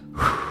Beretta.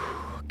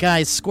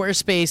 Guys,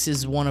 Squarespace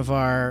is one of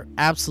our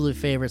absolute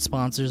favorite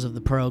sponsors of the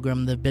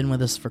program. They've been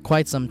with us for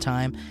quite some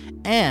time,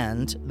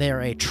 and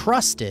they're a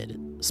trusted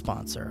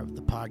sponsor of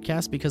the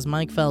podcast because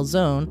Mike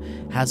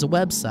Falzone has a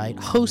website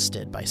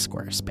hosted by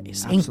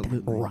Squarespace. Ain't that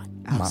Absolutely. right,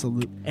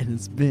 Absolutely. And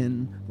it's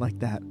been like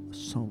that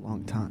so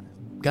long time.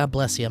 God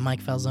bless you.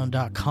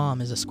 MikeFalzone.com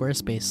is a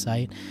Squarespace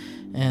site,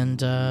 and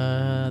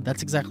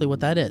that's exactly what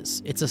that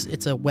is. It's a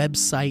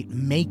website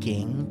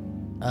making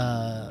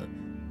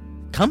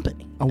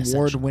company. essentially.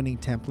 Award-winning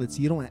templates.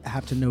 You don't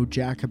have to know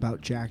jack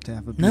about Jack to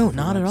have a No, beautiful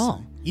not at website.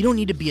 all. You don't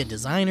need to be a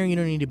designer. You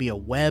don't need to be a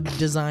web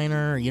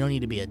designer. You don't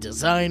need to be a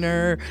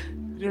designer.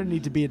 You don't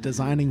need to be a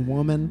designing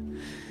woman.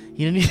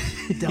 You don't need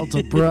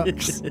Delta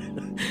Brooks.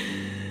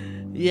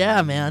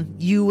 Yeah, man.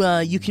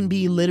 You can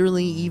be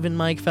literally even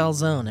Mike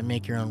Falzone and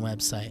make your own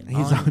website.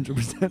 He's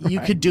 100% You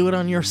right. could do it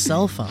on your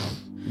cell phone.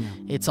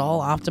 It's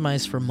all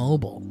optimized for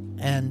mobile,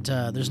 and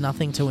there's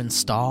nothing to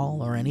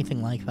install or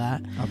anything like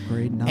that.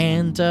 Upgrade. Nothing.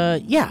 And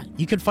yeah,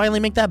 you could finally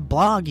make that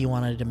blog you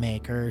wanted to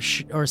make, or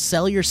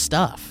sell your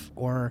stuff,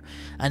 or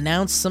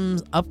announce some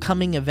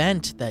upcoming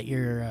event that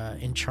you're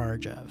in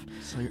charge of.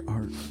 So your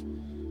art.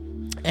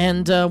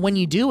 And when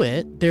you do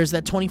it, there's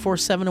that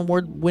 24/7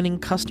 award-winning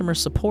customer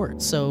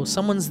support. So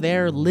someone's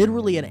there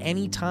literally at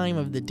any time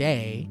of the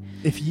day.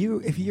 If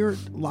you're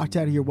locked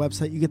out of your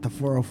website, you get the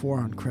 404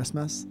 on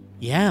Christmas.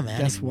 Yeah, man.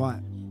 Guess what?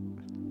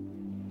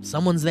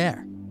 Someone's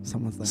there.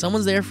 Someone's there.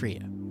 Someone's there for you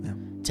Yeah.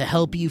 to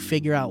help you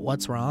figure out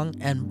what's wrong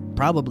and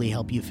probably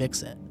help you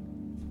fix it.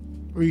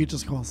 Or you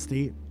just call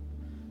Steve.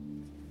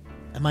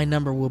 And my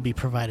number will be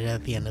provided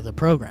at the end of the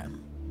program.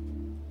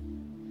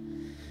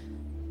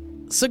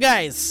 So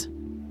guys,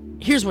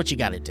 here's what you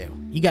got to do.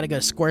 You got to go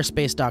to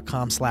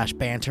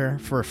squarespace.com/banter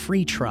for a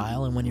free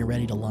trial, and when you're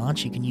ready to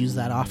launch, you can use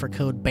that offer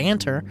code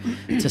BANTER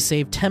to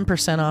save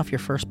 10% off your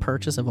first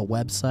purchase of a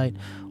website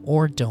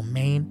or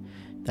domain.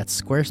 That's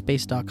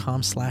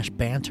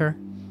squarespace.com/banter,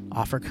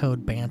 offer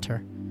code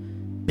BANTER.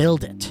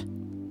 Build it.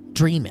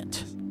 Dream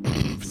it.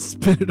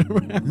 Spin it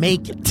around.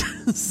 Make it.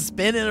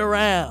 Spin it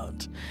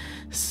around.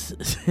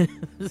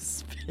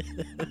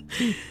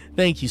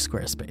 Thank you,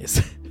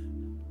 Squarespace.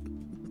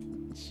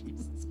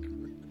 Jesus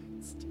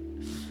Christ.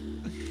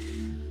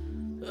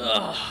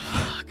 Oh,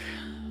 fuck.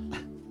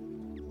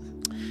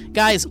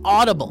 Guys,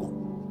 Audible.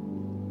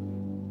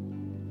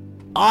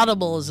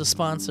 Audible is a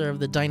sponsor of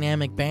the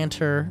Dynamic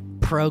Banter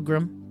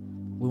program.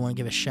 We want to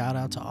give a shout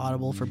out to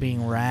Audible for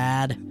being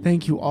rad.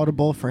 Thank you,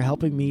 Audible, for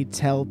helping me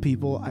tell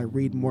people I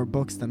read more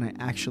books than I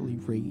actually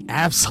read.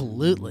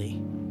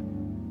 Absolutely.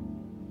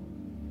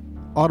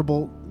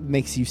 Audible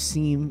makes you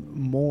seem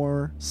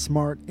more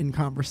smart in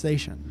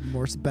conversation,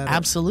 more better.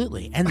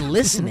 Absolutely. And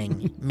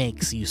listening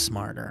makes you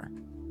smarter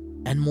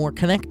and more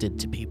connected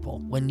to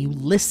people. When you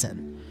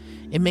listen,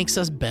 it makes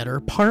us better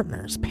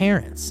partners,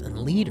 parents, and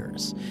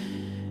leaders.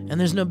 And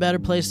there's no better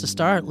place to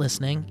start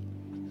listening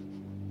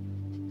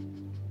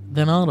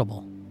than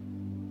Audible.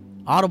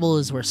 Audible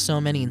is where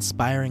so many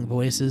inspiring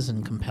voices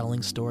and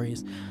compelling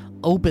stories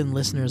open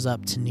listeners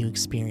up to new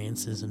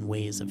experiences and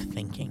ways of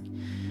thinking.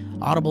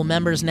 Audible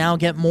members now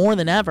get more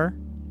than ever.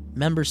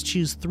 Members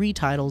choose 3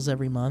 titles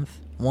every month,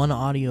 1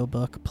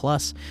 audiobook,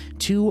 plus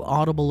 2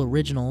 Audible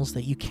originals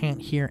that you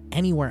can't hear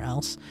anywhere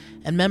else.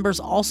 And members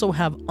also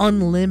have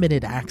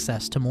unlimited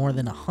access to more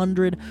than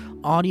 100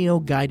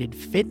 audio-guided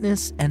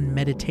fitness and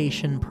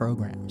meditation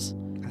programs.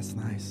 That's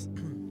nice.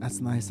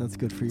 That's nice. That's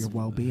good for your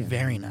well-being.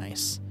 Very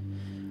nice.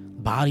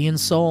 Body and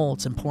soul.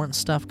 It's important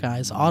stuff,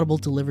 guys. Audible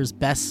delivers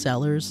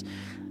bestsellers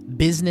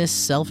business,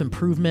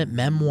 self-improvement,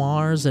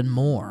 memoirs, and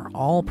more,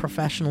 all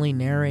professionally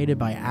narrated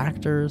by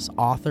actors,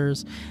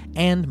 authors,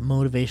 and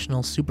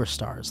motivational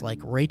superstars like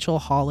Rachel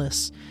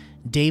Hollis,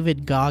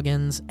 David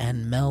Goggins,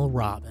 and Mel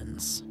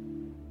Robbins.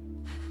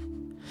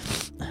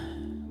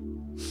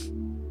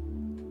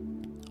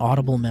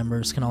 Audible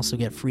members can also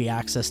get free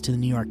access to the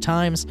New York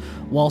Times,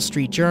 Wall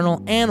Street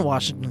Journal, and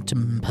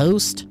Washington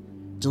Post,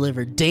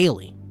 delivered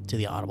daily to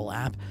the Audible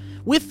app.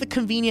 With the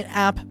convenient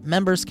app,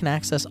 members can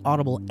access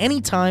Audible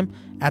anytime,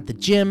 at the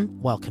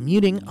gym, while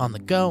commuting, on the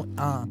go,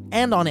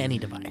 and on any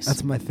device.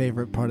 That's my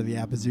favorite part of the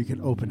app is you can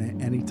open it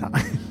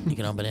anytime. You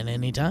can open it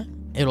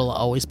anytime. It'll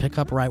always pick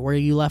up right where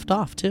you left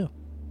off, too.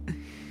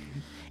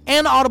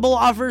 And Audible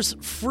offers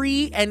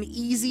free and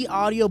easy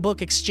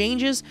audiobook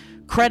exchanges,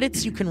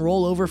 credits you can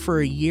roll over for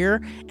a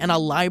year, and a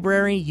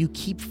library you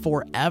keep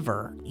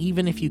forever,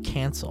 even if you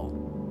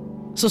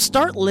cancel. So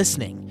start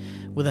listening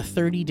with a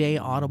 30-day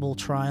Audible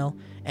trial,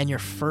 and your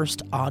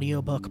first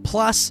audiobook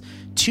plus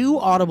 2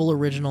 Audible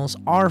originals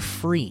are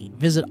free.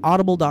 Visit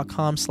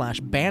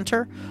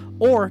audible.com/banter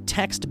or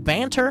text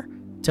banter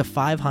to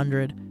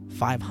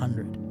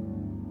 500-500.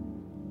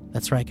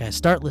 That's right, guys.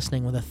 Start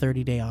listening with a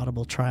 30-day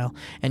Audible trial,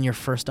 and your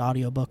first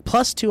audiobook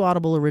plus 2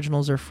 Audible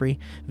originals are free.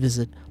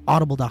 Visit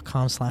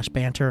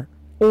audible.com/banter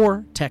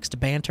or text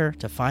banter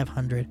to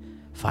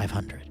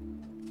 500-500.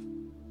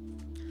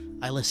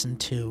 I listened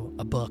to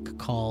a book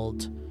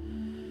called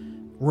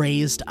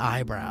Raised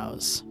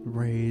Eyebrows.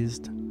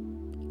 Raised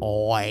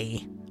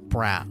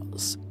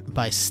Eyebrows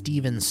by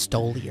Stephen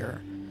Stoliar.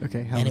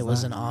 Okay, how and it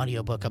was that? an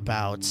audiobook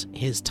about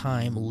his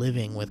time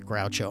living with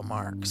Groucho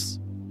Marx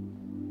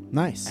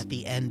Nice. at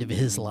the end of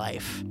his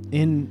life.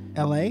 In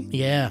L.A.?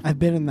 Yeah. I've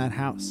been in that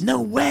house. No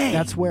way!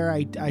 That's where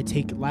I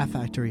take Laugh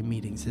Factory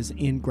meetings, is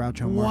in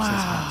Groucho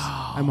Marx's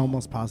house. I'm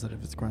almost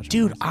positive it's Groucho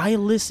Dude, Marx. I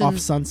listened... Off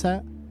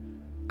Sunset?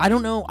 I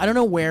don't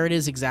know where it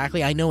is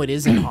exactly. I know it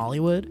is in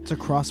Hollywood. It's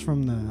across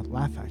from the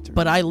Laugh Factory.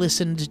 But I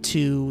listened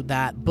to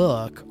that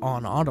book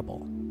on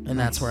Audible, and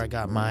that's Nice. where I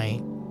got my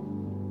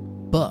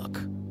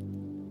book.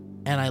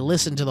 And I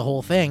listened to the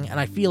whole thing, and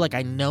I feel like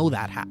I know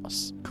that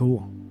house.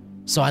 Cool.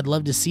 So I'd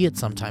love to see it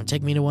sometime.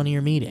 Take me to one of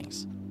your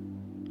meetings.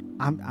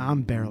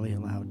 I'm barely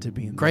allowed to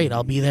be in Great,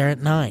 I'll be there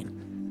at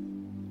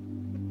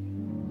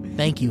 9.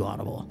 Thank you,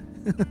 Audible,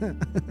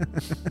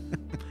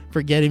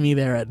 for getting me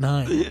there at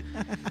 9.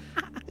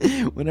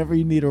 Whenever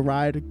you need a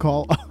ride,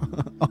 call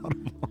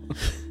Audible.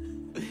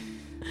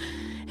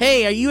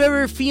 Hey, are you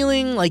ever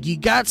feeling like you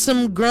got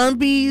some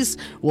grumpies?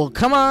 Well,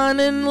 come on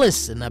and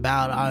listen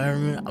about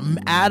our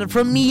ad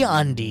from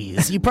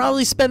MeUndies. You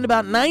probably spend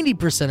about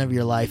 90% of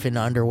your life in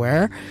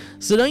underwear,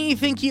 so don't you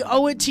think you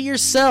owe it to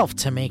yourself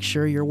to make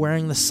sure you're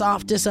wearing the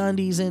softest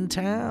undies in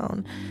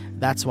town?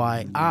 That's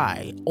why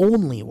I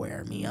only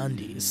wear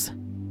MeUndies.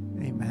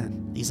 Amen.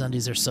 These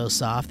undies are so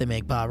soft, they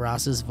make Bob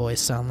Ross's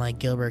voice sound like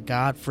Gilbert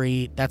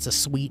Gottfried. That's a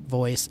sweet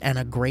voice and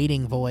a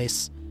grating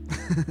voice.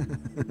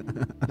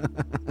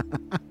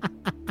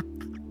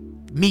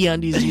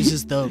 MeUndies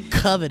uses the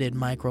coveted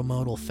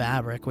micromodal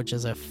fabric, which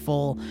is a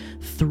full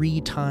 3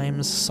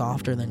 times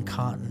softer than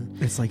cotton.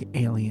 It's like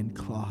alien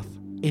cloth.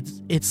 It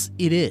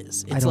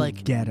is. It's I don't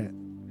like get it.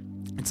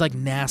 it's like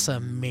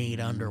NASA made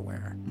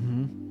underwear.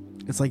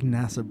 It's like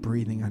NASA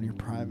breathing on your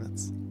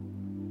privates.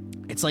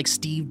 It's like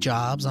Steve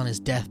Jobs on his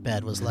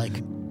deathbed was like,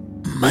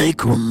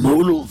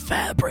 micromodal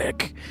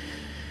fabric.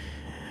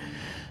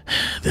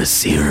 The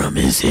serum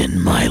is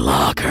in my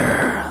locker.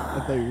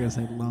 I thought you were going to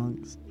say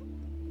lungs.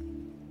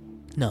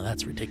 No,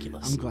 that's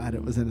ridiculous. I'm glad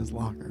it was in his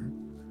locker.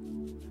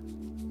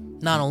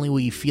 Not only will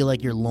you feel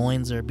like your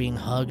loins are being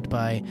hugged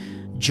by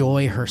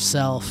Joy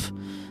herself,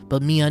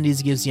 but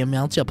MeUndies gives you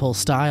multiple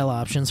style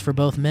options for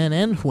both men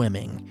and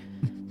women.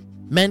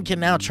 Men can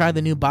now try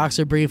the new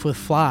boxer brief with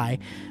Fly,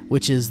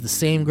 which is the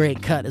same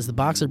great cut as the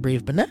boxer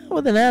brief, but now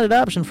with an added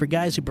option for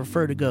guys who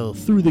prefer to go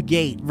through the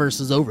gate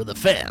versus over the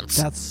fence.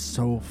 That's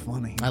so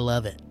funny. I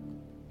love it.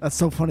 That's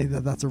so funny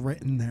that that's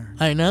written there.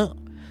 I know.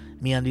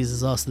 MeUndies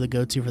is also the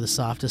go-to for the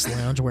softest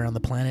loungewear on the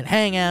planet.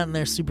 Hang out in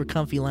their super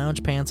comfy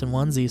lounge pants and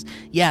onesies.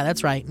 Yeah,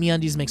 that's right.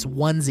 MeUndies makes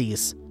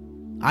onesies.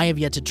 I have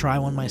yet to try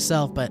one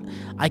myself, but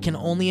I can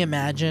only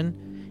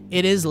imagine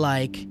it is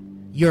like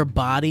your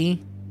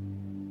body.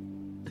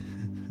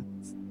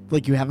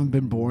 Like you haven't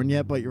been born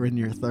yet, but you're in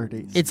your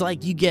 30s. It's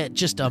like you get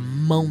just a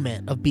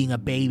moment of being a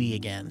baby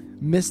again.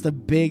 Missed a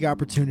big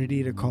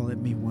opportunity to call it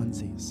Me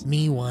Onesies.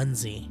 Me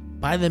onesie.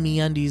 Buy the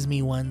MeUndies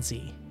Me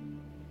onesie.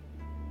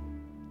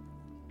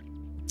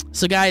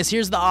 So guys,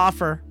 here's the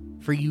offer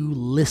for you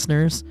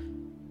listeners,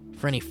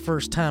 for any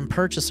first-time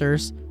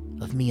purchasers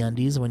of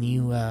MeUndies. When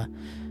you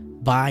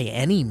buy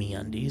any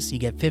MeUndies, you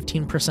get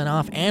 15%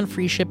 off and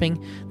free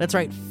shipping. That's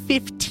right,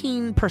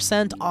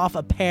 15% off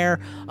a pair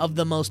of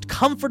the most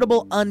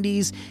comfortable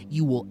undies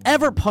you will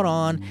ever put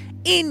on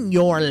in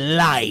your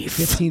life.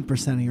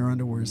 15% of your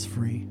underwear is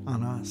free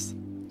on us.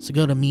 So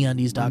go to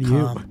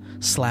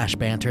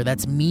MeUndies.com/banter.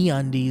 That's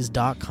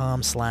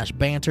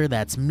MeUndies.com/banter.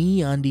 That's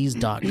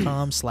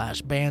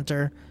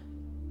MeUndies.com/banter.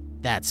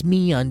 That's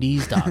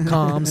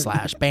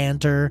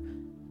MeUndies.com/banter.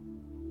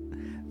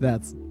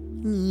 That's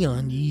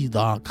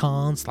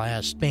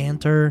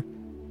MeUndies.com/banter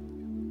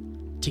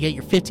to get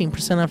your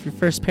 15% off your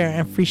first pair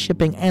and free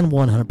shipping and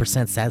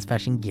 100%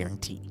 satisfaction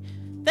guarantee.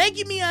 Thank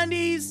you,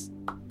 MeUndies.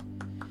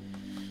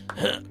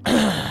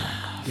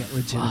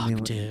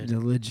 Get dude.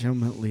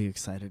 legitimately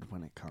excited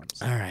when it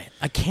comes. All right.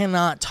 I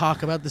cannot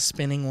talk about the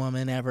spinning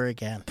woman ever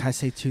again. Can I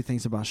say two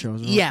things about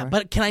shows? real Yeah, quick?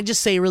 but can I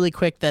just say really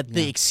quick that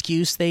the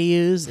excuse they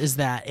use is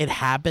that it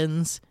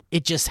happens.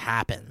 It just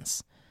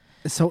happens.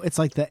 So it's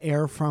like the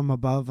air from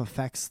above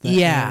affects the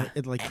Yeah. air.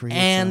 It like creates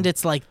And a-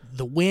 it's like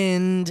the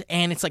wind,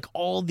 and it's like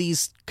all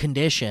these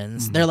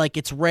conditions. They're like,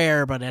 it's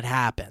rare, but it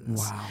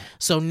happens. Wow.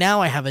 So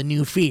now I have a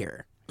new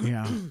fear.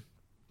 Yeah.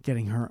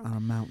 Getting her on a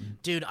mountain.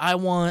 Dude, I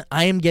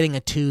am getting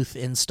a tooth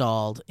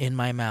installed in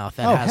my mouth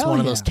that Oh, has hell one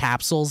of yeah. those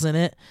capsules in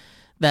it.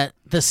 That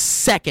the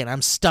second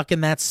I'm stuck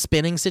in that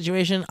spinning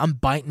situation, I'm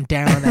biting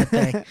down on that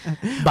thing.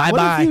 Bye What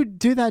bye. if you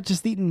do that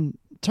just eating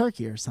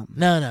turkey or something?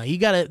 No, you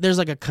gotta. There's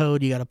like a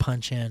code you gotta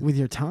punch in. With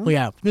your tongue?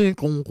 Yeah. There's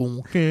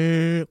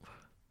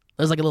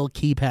like a little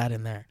keypad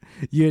in there.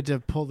 You had to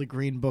pull the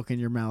green book in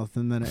your mouth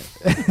and then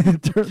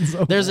it turns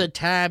over. There's a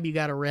tab you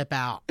gotta rip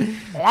out.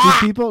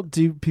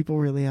 do people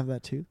really have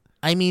that tooth?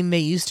 I mean, they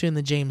used to in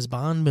the James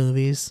Bond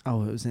movies.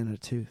 Oh, it was in a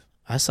tooth.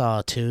 I saw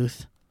a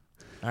tooth.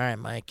 All right,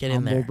 Mike, get in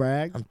Humble there.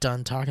 brag. I'm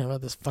done talking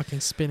about this fucking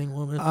spinning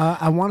woman.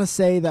 I want to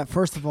say that,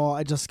 first of all,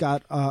 I just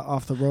got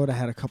off the road. I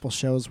had a couple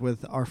shows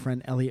with our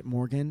friend Elliot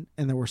Morgan,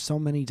 and there were so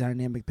many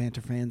Dynamic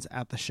Banter fans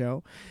at the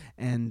show,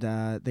 and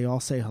they all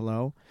say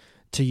hello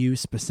to you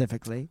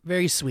specifically.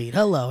 Very sweet.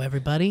 Hello,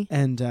 everybody.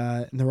 And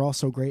they're all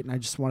so great, and I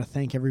just want to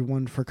thank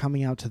everyone for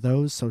coming out to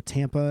those. So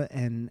Tampa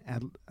and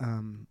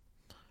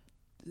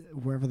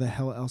wherever the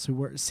hell else we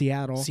were,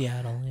 Seattle.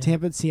 Yeah.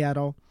 Tampa and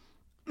Seattle.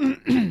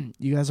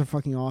 You guys are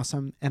fucking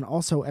awesome. And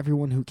also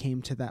everyone who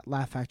came to that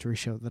Laugh Factory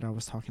show that I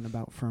was talking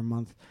about for a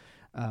month.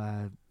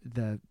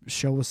 The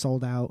show was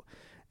sold out,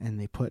 and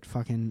they put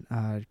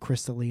fucking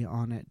Crystal Lee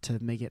on it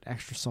to make it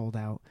extra sold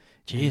out.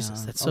 Jesus,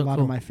 And, that's so a lot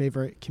cool. of my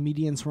favorite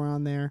comedians were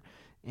on there,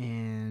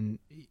 and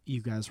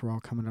you guys were all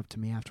coming up to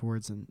me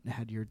afterwards and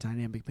had your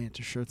Dynamic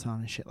Banter shirts on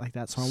and shit like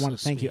that. So I want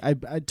to thank you. I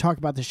talk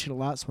about this shit a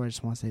lot, so I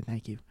just want to say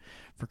thank you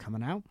for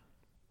coming out.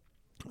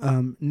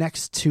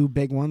 Next two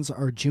big ones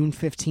are June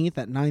 15th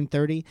at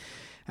 9:30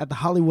 at the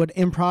Hollywood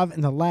Improv in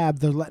the Lab.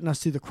 They're letting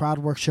us do the crowd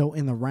work show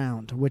in the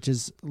Round, which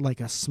is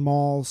like a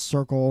small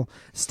circle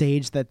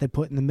stage that they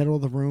put in the middle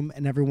of the room,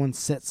 and everyone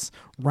sits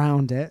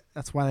round it.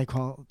 That's why they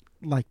call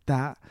it like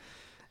that.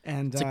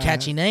 And It's a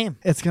catchy name.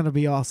 It's gonna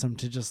be awesome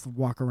to just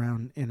walk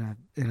around in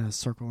a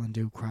circle and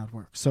do crowd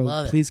work. So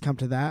Love it. please come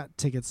to that.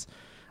 Tickets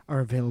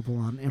are available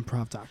on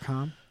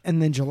improv.com.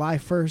 And then July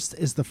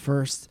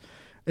 1st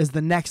is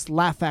the next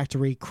Laugh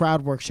Factory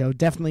crowd work show.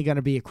 Definitely going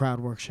to be a crowd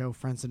work show,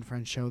 Friends and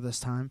Friends show this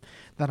time,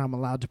 that I'm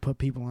allowed to put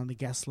people on the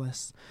guest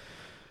list.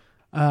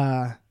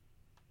 4.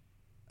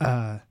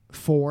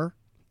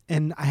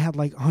 And I had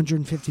like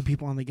 150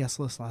 people on the guest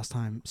list last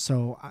time.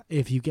 So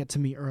if you get to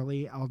me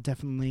early, I'll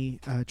definitely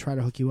try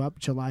to hook you up.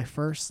 July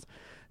 1st,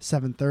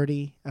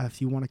 7:30.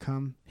 If you want to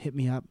come, hit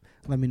me up.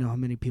 Let me know how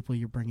many people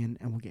you're bringing,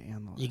 and we'll get you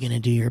on the list. You're going to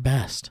do your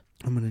best.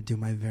 I'm going to do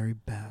my very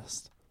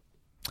best.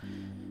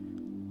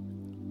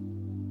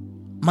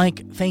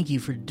 Mike, thank you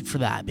for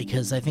that,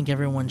 because I think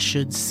everyone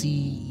should see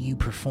you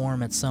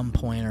perform at some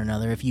point or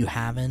another. If you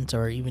haven't,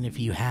 or even if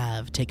you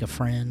have, take a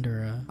friend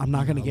or a... I'm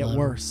not going to get lover.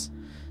 worse.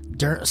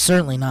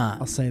 Certainly not.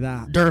 I'll say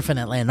that.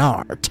 Definitely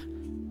not.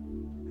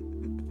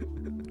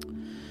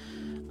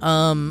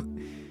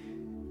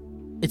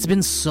 It's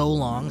been so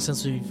long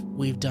since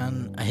we've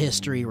done a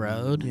history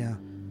road, Yeah,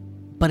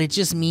 but it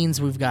just means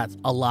we've got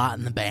a lot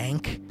in the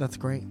bank. that's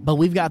great. But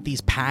we've got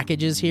these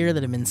packages here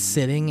that have been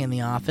sitting in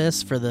the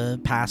office for the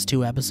past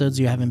 2 episodes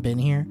you haven't been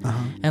here.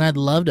 And I'd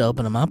love to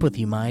open them up with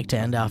you, Mike, to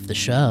end off the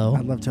show.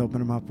 I'd love to open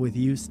them up with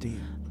you, Steve.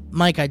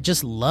 Mike, I'd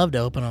just love to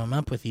open them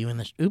up with you in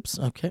the... Oops,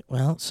 okay.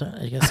 Well, so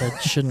I guess I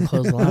shouldn't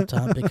close the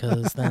laptop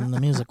because then the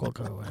music will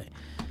go away.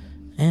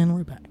 And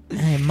we're back.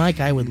 Hey, Mike,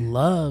 I would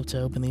love to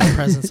open these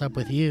presents up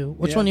with you.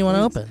 Which Yeah, one do you want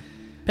to please. open?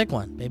 Pick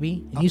one,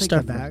 baby. I'll You take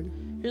start the first. bag.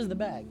 Here's the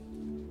bag.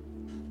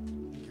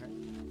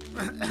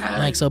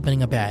 Mike's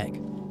opening a bag.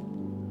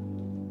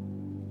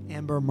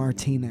 Amber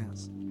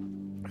Martinez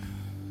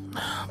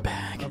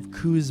Bag. of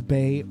Coos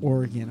Bay,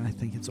 Oregon. I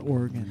think it's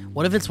Oregon.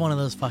 What if it's one of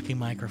those fucking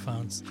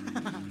microphones?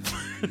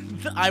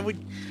 I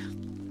would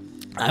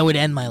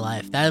end my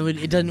life.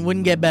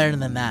 Wouldn't get better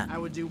than that. I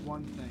would do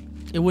one thing.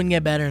 It wouldn't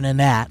get better than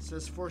that. It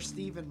says for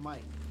Steve and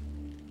Mike.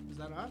 Is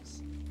that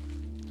us?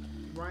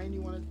 Ryan,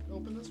 you want to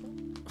open this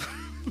one?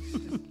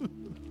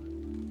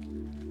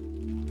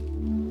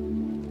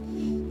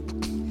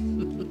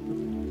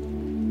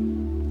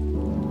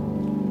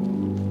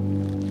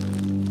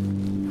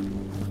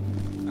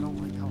 I don't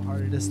like how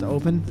hard it is to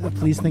open.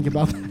 Please think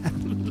about that.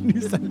 when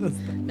you send us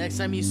that. Next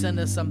time you send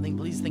us something,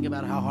 please think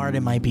about how hard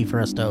it might be for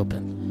us to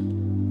open.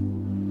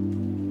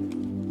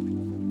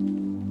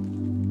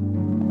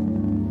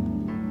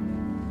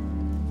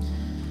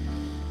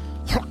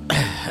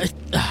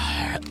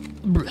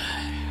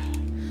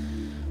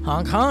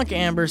 Honk honk,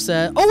 Amber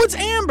said. Oh, it's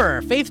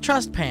Amber! Faith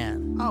Trust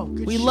Pan. Oh,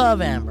 good We shit.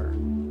 love Amber.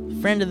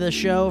 Friend of the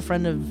show,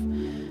 friend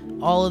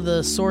of all of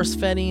the Source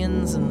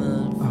Fedians and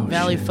the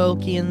Valley shit.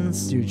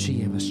 Folkians. Dude, she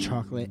gave us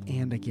chocolate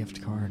and a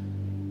gift card.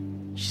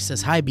 She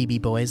says, "Hi,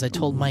 BB Boys. I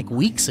told Mike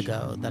weeks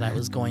ago that I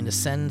was going to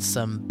send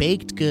some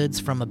baked goods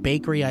from a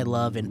bakery I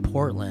love in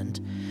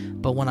Portland,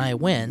 but when I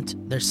went,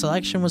 their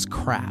selection was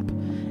crap,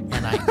 and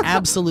I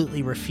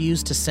absolutely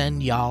refused to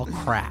send y'all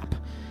crap.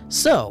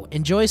 So,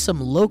 enjoy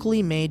some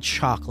locally made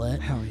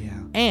chocolate Hell yeah.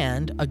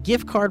 and a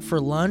gift card for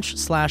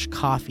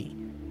lunch/coffee.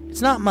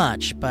 It's not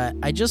much, but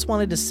I just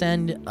wanted to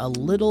send a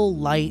little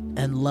light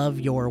and love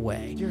your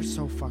way. You're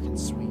so fucking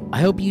sweet. I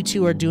hope you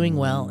two are doing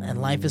well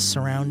and life is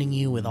surrounding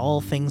you with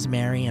all things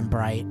merry and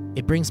bright.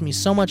 It brings me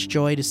so much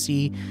joy to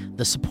see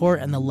the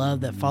support and the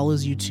love that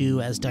follows you two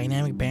as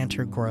Dynamic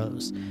Banter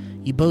grows.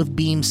 You both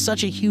beam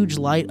such a huge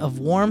light of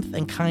warmth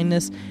and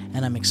kindness,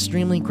 and I'm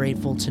extremely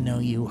grateful to know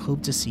you.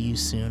 Hope to see you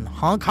soon.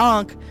 Honk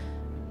honk.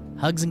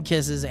 Hugs and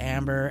kisses,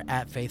 Amber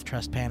at Faith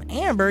Trust Pan.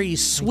 Amber, you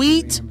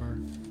sweet, Amber.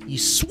 you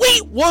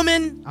sweet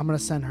woman. I'm gonna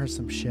send her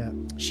some shit,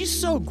 She's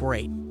so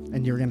great.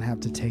 and you're gonna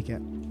have to take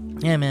it.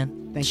 Yeah, man.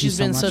 Thank you She's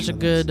so been much such a for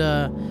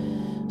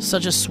good,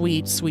 such a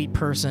sweet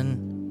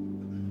person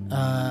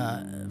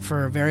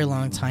for a very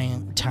long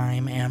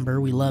time, Amber.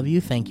 We love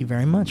you. Thank you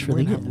very much for We're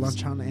the gonna have gifts.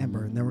 lunch on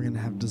Amber, and then we're gonna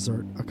have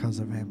dessert because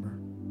of Amber.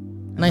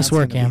 And Nice that's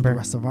work, gonna be Amber. The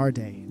rest of our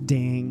day,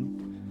 ding.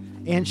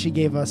 And she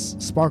gave us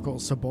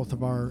sparkles, so both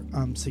of our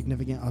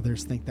significant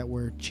others think that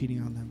we're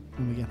cheating on them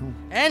when we get home.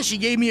 And she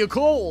gave me a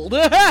cold.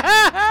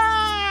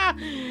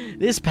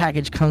 This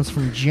package comes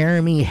from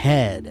Jeremy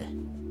Head.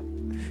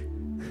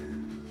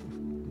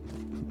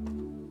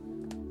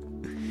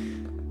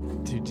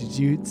 Dude, did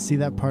you see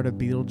that part of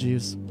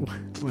Beetlejuice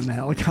when the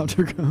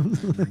helicopter comes?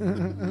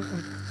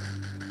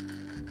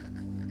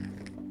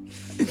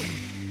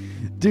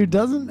 Dude,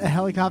 doesn't a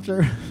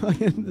helicopter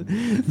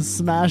fucking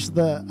smash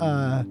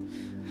the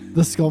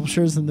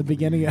sculptures in the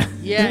beginning?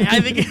 Yeah, I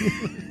think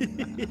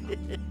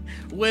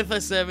with a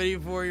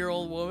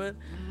 74-year-old woman.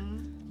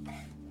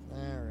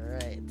 All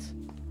right.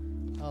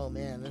 Oh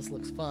man, this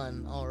looks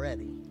fun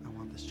already. I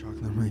want this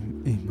chocolate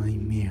in my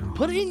meal.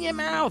 Put it in your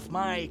mouth,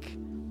 Mike.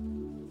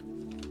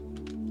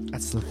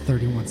 That's the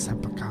 31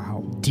 cent per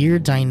cow. Dear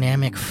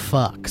Dynamic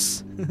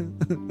Fucks.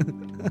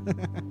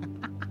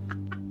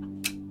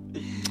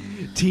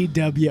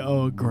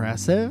 TWO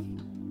aggressive.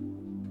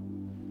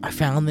 I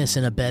found this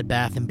in a Bed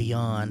Bath &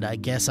 Beyond. I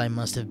guess I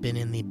must have been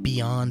in the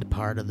Beyond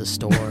part of the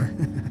store.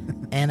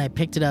 And I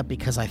picked it up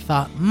because I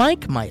thought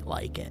Mike might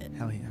like it.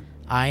 Hell yeah.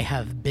 I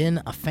have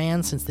been a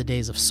fan since the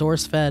days of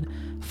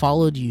SourceFed,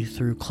 followed you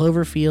through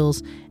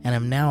Cloverfields, and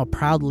am now a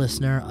proud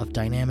listener of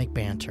Dynamic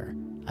Banter.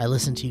 I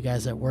listen to you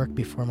guys at work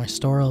before my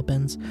store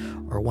opens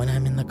or when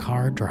I'm in the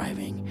car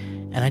driving.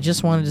 And I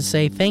just wanted to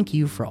say thank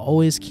you for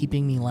always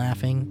keeping me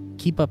laughing.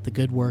 Keep up the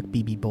good work,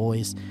 BB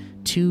Boys.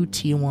 2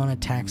 Tijuana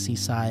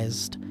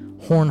taxi-sized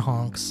horn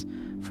honks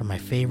for my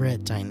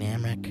favorite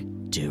dynamic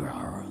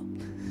duo.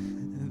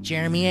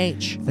 Jeremy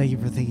H. Thank you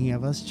for thinking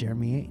of us,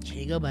 Jeremy H.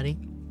 Here you go, buddy.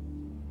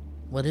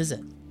 What is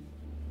it?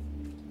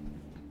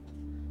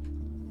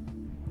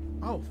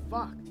 Oh,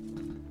 fuck.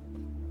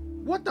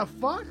 What the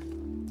fuck?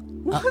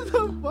 What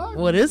the fuck?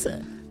 What is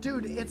it?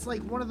 Dude, it's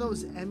like one of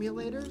those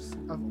emulators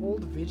of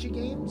old Vigi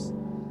games,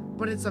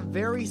 but it's a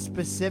very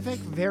specific,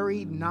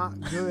 very not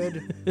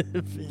good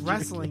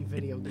wrestling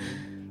video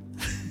game.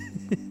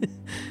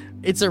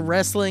 It's a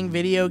wrestling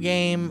video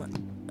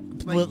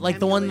game, like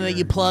the one that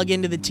you plug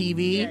into the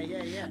TV.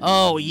 Yeah.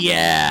 Oh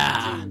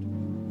yeah.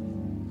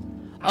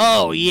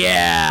 Oh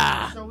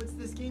yeah. So it's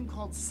this game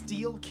called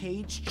Steel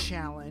Cage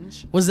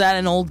Challenge. Was that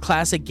an old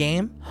classic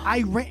game?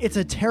 It's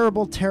a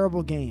terrible,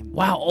 terrible game.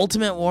 Wow,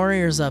 Ultimate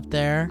Warrior's up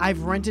there.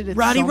 I've rented it.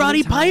 Roddy so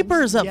many times.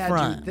 Piper's up Yeah,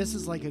 front. Dude, this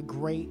is like a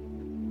great,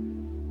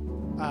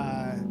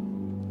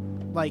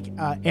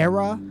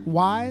 era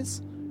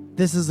wise.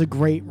 This is a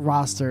great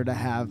roster to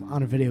have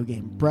on a video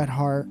game. Bret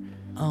Hart.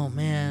 Oh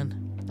man.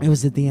 It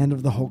was at the end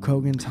of the Hulk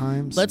Hogan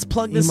times. Let's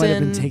plug He this might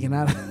have in. been taken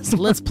out of this.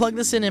 Let's plug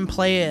this in and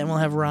play it, and we'll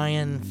have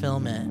Ryan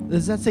film it.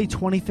 Does that say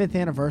 25th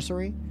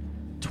anniversary?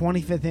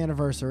 25th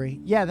anniversary.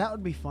 Yeah, that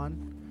would be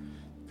fun.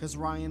 Because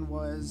Ryan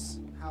was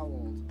how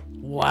old?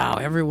 Wow,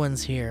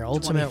 everyone's here.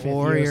 Ultimate 25 years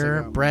Warrior,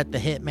 ago. Bret the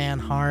Hitman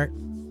Hart,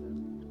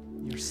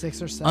 You're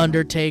 6 or 7.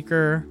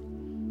 Undertaker,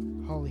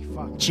 Holy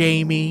fuck.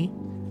 Jamie,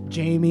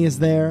 Jamie is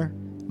there.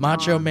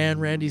 Macho Man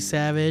Randy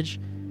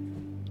Savage,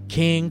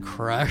 King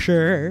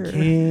Crusher.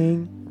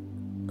 King.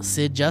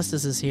 Sid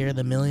Justice is here,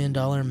 the $1 Million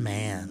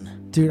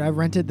Man. Dude, I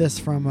rented this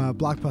from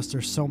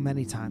Blockbuster so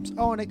many times.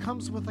 Oh, and it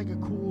comes with like a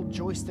cool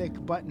joystick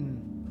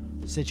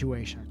button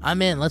situation.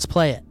 I'm in. Let's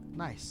play it.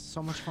 Nice.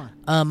 So much fun.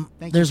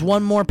 Thank There's you.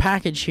 one more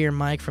package here,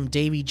 Mike, from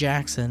Davey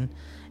Jackson,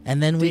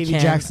 and then we Davey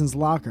can Jackson's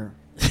Locker.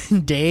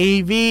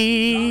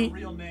 Davey.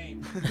 Real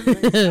name.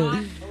 It's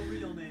not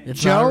a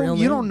Joe, real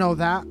you name. don't know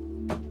that.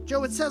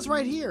 Joe, it says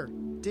right here.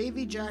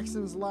 Davey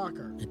Jackson's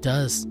Locker. It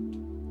does.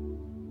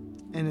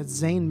 And it's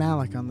Zayn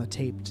Malik on the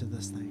tape to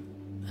this thing.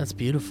 That's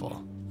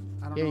beautiful.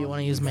 I don't Here, know you if want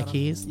to can use my pick that up.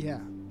 keys? Yeah.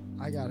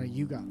 I got it.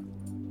 You got it.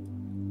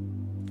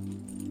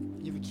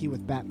 You have a key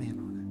with Batman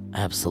on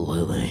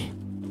Absolutely.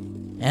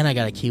 And I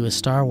got a key with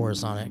Star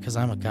Wars on it because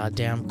I'm a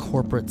goddamn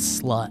corporate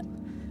slut.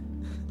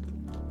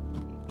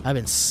 I've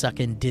been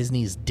sucking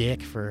Disney's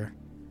dick for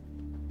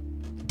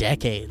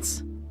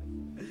decades.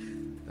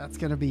 it. That's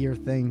going to be your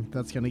thing.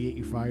 That's going to get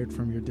you fired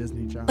from your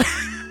Disney job.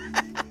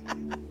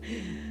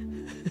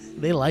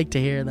 They like to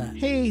hear that.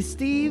 Hey,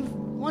 Steve,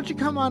 why don't you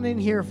come on in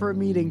here for a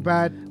meeting,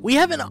 bud? We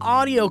have an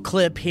audio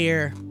clip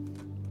here.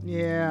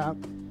 Yeah.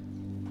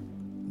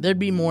 There'd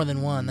be more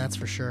than one, that's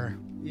for sure.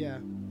 Yeah.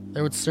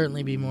 There would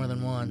certainly be more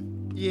than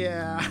one.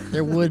 Yeah.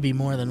 There would be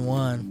more than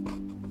one.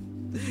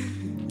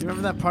 You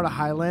remember that part of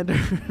Highlander?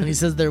 When he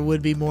says there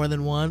would be more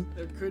than one?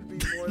 There could be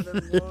more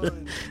than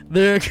one.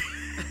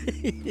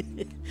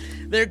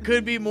 There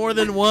could be more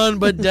than one,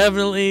 but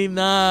definitely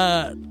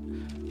not.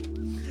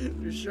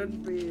 There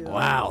shouldn't be.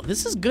 Wow,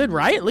 this is good,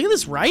 right? Look at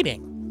this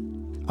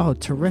writing. Oh,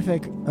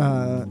 terrific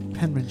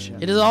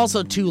penmanship. It is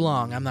also too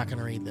long. I'm not going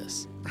to read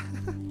this.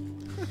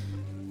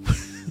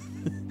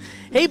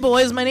 Hey,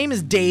 boys, my name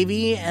is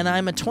Davey, and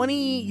I'm a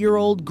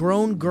 20-year-old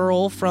grown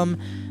girl from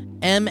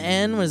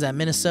MN, what is that,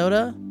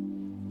 Minnesota?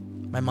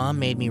 My mom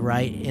made me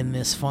write in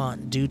this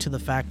font due to the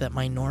fact that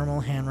my normal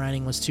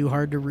handwriting was too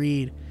hard to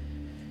read.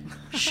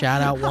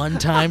 Shout out one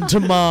time to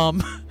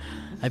Mom.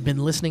 I've been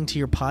listening to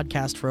your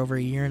podcast for over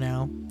a year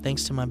now.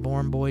 Thanks to my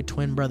born boy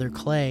twin brother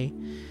Clay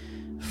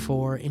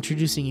for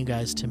introducing you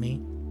guys to me.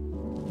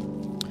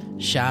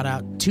 Shout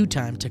out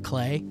two-time to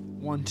Clay.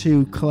 1,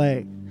 2,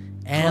 Clay.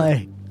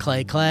 And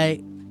Clay.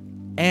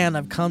 And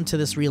I've come to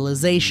this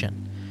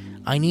realization.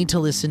 I need to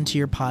listen to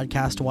your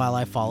podcast while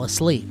I fall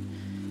asleep,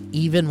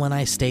 even when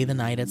I stay the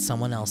night at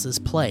someone else's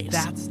place.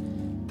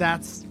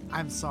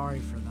 I'm sorry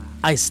for that.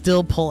 I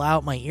still pull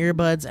out my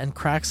earbuds and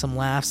crack some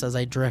laughs as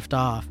I drift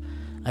off.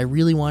 I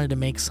really wanted to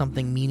make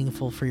something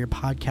meaningful for your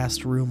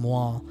podcast room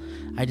wall.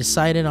 I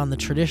decided on the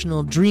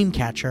traditional dream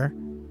catcher.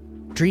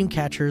 Dream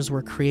catchers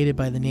were created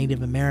by the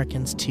Native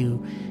Americans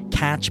to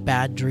catch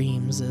bad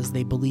dreams, as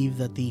they believed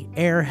that the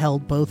air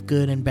held both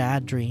good and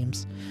bad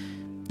dreams.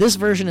 This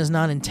version is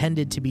not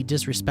intended to be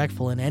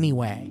disrespectful in any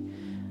way.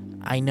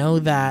 I know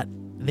that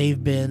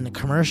they've been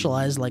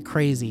commercialized like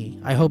crazy.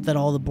 I hope that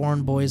all the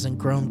born boys and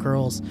grown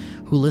girls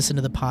who listen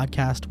to the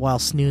podcast while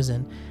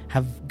snoozing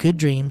have good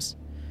dreams.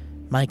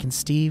 Mike and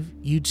Steve,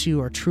 you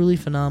two are truly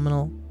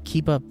phenomenal.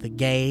 Keep up the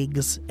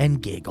gags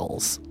and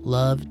giggles.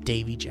 Love,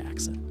 Davey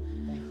Jackson.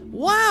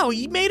 Wow,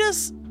 you made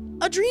us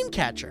a dream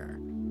catcher.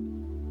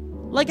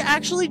 Like,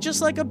 actually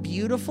just like a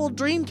beautiful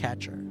dream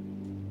catcher.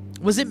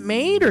 Was it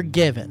made or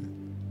given?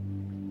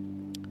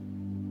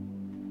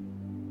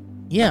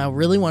 Yeah, I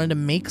really wanted to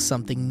make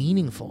something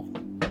meaningful.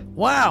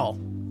 Wow,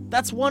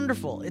 that's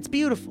wonderful. It's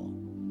beautiful.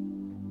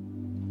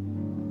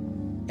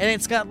 And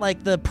it's got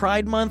like the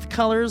Pride Month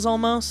colors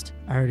almost.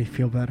 I already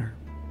feel better.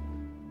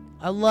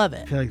 I love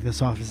it. I feel like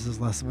this office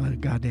is less of a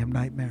goddamn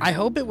nightmare. I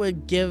hope I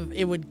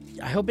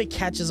hope it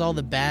catches all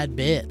the bad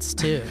bits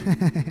too.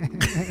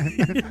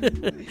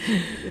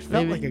 It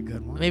felt like a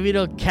good one. Maybe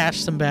it'll catch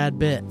some bad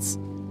bits.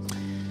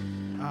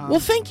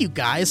 Well, thank you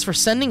guys for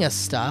sending us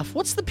stuff.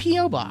 What's the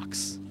P.O.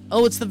 box?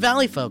 Oh, it's the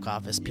Valley Folk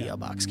Office P.O.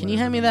 box. Can you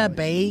hand me that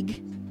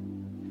bag?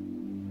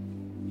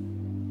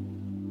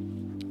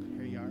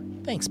 Here you are.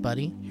 Thanks,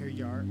 buddy. Here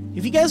you are.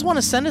 If you guys want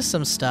to send us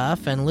some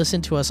stuff and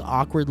listen to us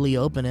awkwardly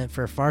open it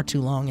for far too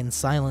long in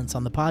silence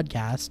on the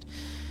podcast,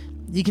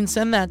 you can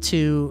send that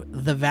to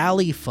the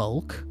Valley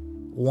Folk,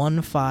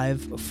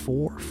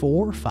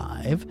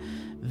 15445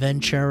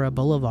 Ventura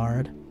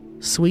Boulevard,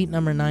 Suite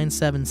number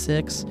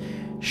 976,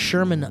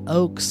 Sherman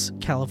Oaks,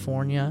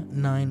 California,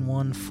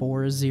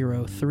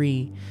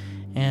 91403,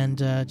 and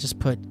just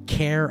put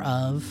care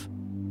of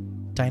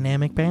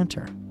Dynamic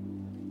Banter.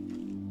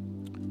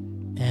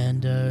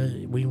 And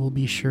we will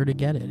be sure to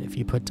get it if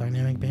you put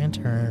Dynamic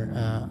Banter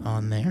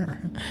on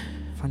there.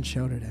 Fun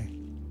show today.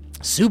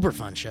 Super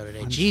fun show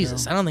today. Fun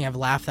Jesus, show. I don't think I've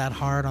laughed that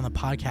hard on the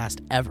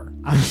podcast ever.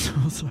 I'm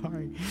so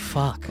sorry.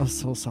 Fuck. I'm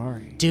so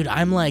sorry. Dude,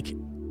 I'm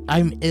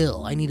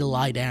ill. I need to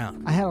lie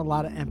down. I had a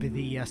lot of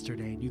empathy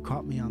yesterday, and you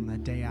caught me on the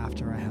day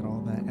after I had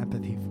all that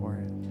empathy for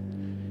it.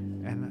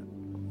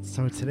 And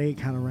so today it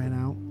kind of ran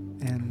out,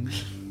 and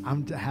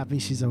I'm happy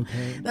she's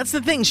okay. That's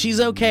the thing. She's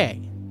okay.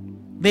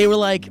 They were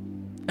like,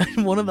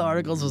 one of the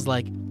articles was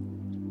like,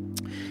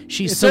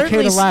 It's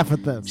okay to laugh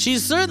at this.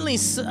 She's certainly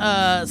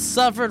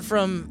suffered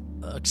from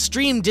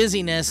extreme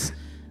dizziness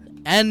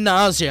and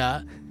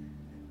nausea.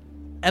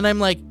 And I'm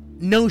like,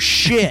 no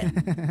shit.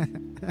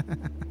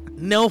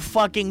 No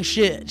fucking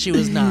shit. She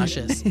was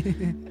nauseous.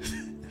 The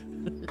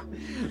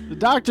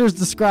doctors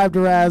described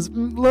her as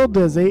Lil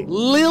Dizzy.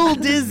 Lil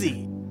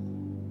Dizzy.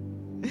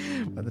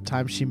 By the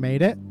time she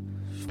made it.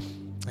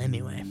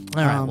 Anyway.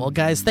 All right. Well,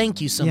 guys,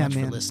 thank you so much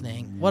man. for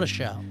listening. What a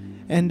show.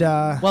 And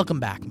welcome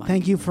back, Mike.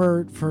 Thank you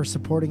for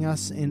supporting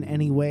us in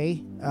any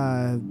way.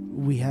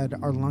 We had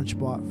our lunch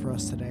bought for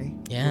us today.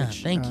 Yeah,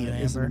 which, thank you,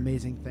 is an Amber.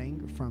 amazing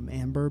thing from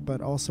Amber.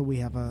 But also we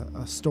have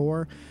a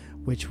store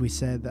which we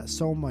said that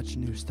so much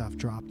new stuff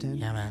dropped in.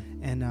 Yeah, man.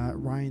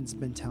 And Ryan's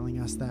been telling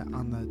us that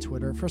on the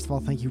Twitter. First of all,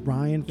 thank you,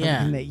 Ryan, for Yeah.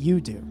 everything that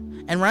you do.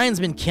 And Ryan's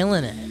been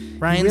killing it. He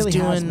Ryan's really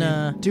has, doing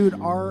man. Dude,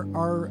 our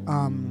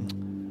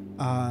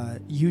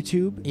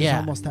YouTube is Yeah.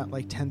 almost at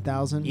like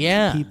 10,000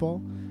 Yeah.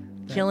 people.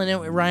 killing it.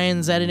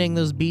 Ryan's editing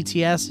those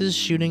BTSs,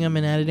 shooting them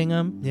and editing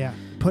them, Yeah.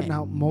 Putting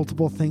out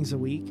multiple things a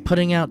week.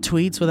 putting out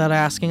tweets without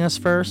asking us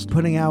first.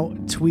 Putting out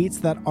tweets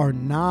that are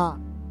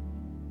not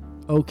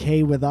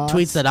okay with us.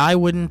 Tweets that I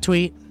wouldn't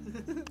tweet.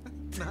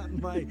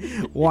 Not my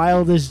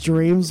wildest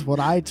dreams would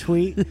I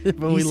tweet.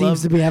 But He we seems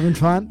love. to be having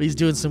fun. He's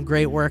doing some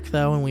great work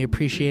though, and we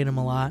appreciate him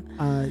a lot.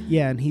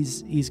 Yeah, and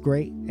he's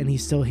great, and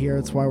he's still here.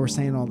 That's why we're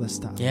saying all this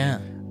stuff. Yeah.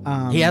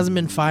 Um, He hasn't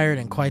been fired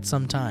in quite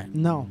some time.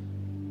 No,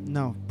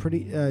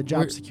 pretty job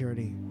We're-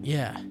 security.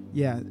 Yeah.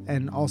 Yeah,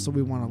 and also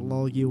we want to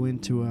lull you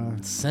into a.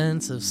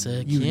 Sense of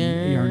security.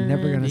 You're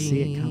never gonna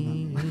see it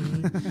coming.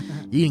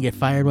 You can get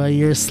fired while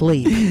you're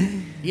asleep.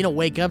 You don't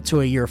wake up to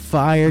a "you're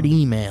fired"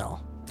 email.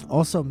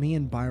 Also, me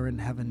and Byron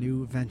have a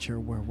new venture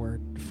where we're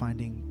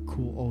finding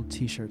cool old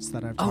T-shirts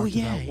that I've talked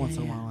about once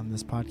in a while on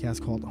this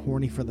podcast called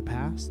 "Horny for the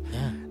Past."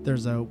 Yeah.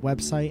 There's a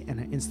website and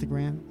an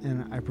Instagram,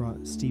 and I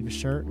brought Steve a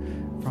shirt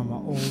from an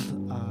old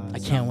I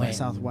South can't by wait.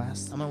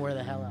 Southwest I'm gonna wear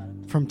the hell out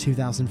of it. from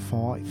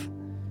 2005.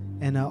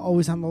 And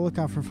always on the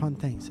lookout for fun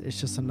things.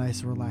 It's just a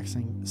nice,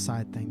 relaxing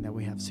side thing that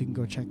we have. So you can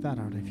go check that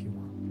out if you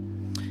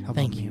want. How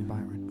Thank about me you. and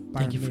Byron?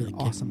 Thank you Byron for made the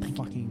gift. awesome Thank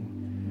you. fucking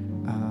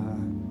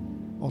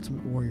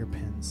Ultimate Warrior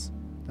pins.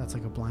 That's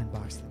like a blind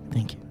box thing. that we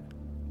Thank did. you.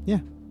 Yeah.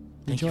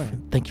 Thank Enjoy you. it.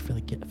 Thank you for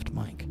the gift,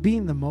 Mike.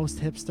 Being the most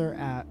hipster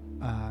at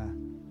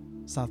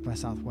South by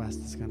Southwest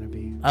is going to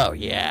be. Oh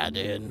yeah,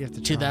 dude. You have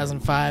to try.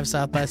 2005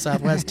 South by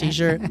Southwest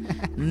T-shirt.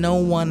 No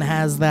one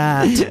has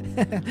that.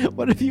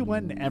 What if you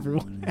went and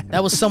everyone had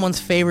That was someone's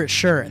favorite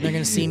shirt. And they're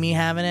gonna see me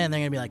having it, and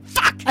they're gonna be like,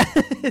 "Fuck."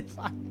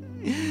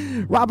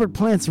 Robert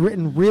Plant's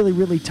written really,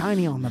 really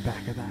tiny on the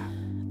back of that.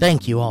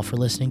 Thank you all for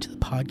listening to the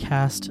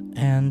podcast,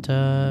 and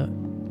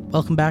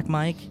welcome back,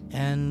 Mike.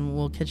 And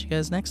we'll catch you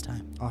guys next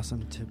time.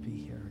 Awesome to be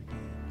here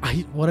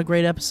again. What a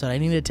great episode! I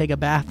need to take a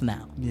bath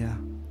now. Yeah.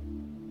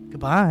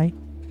 Goodbye.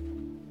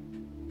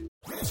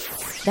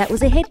 That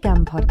was a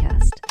HeadGum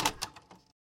podcast.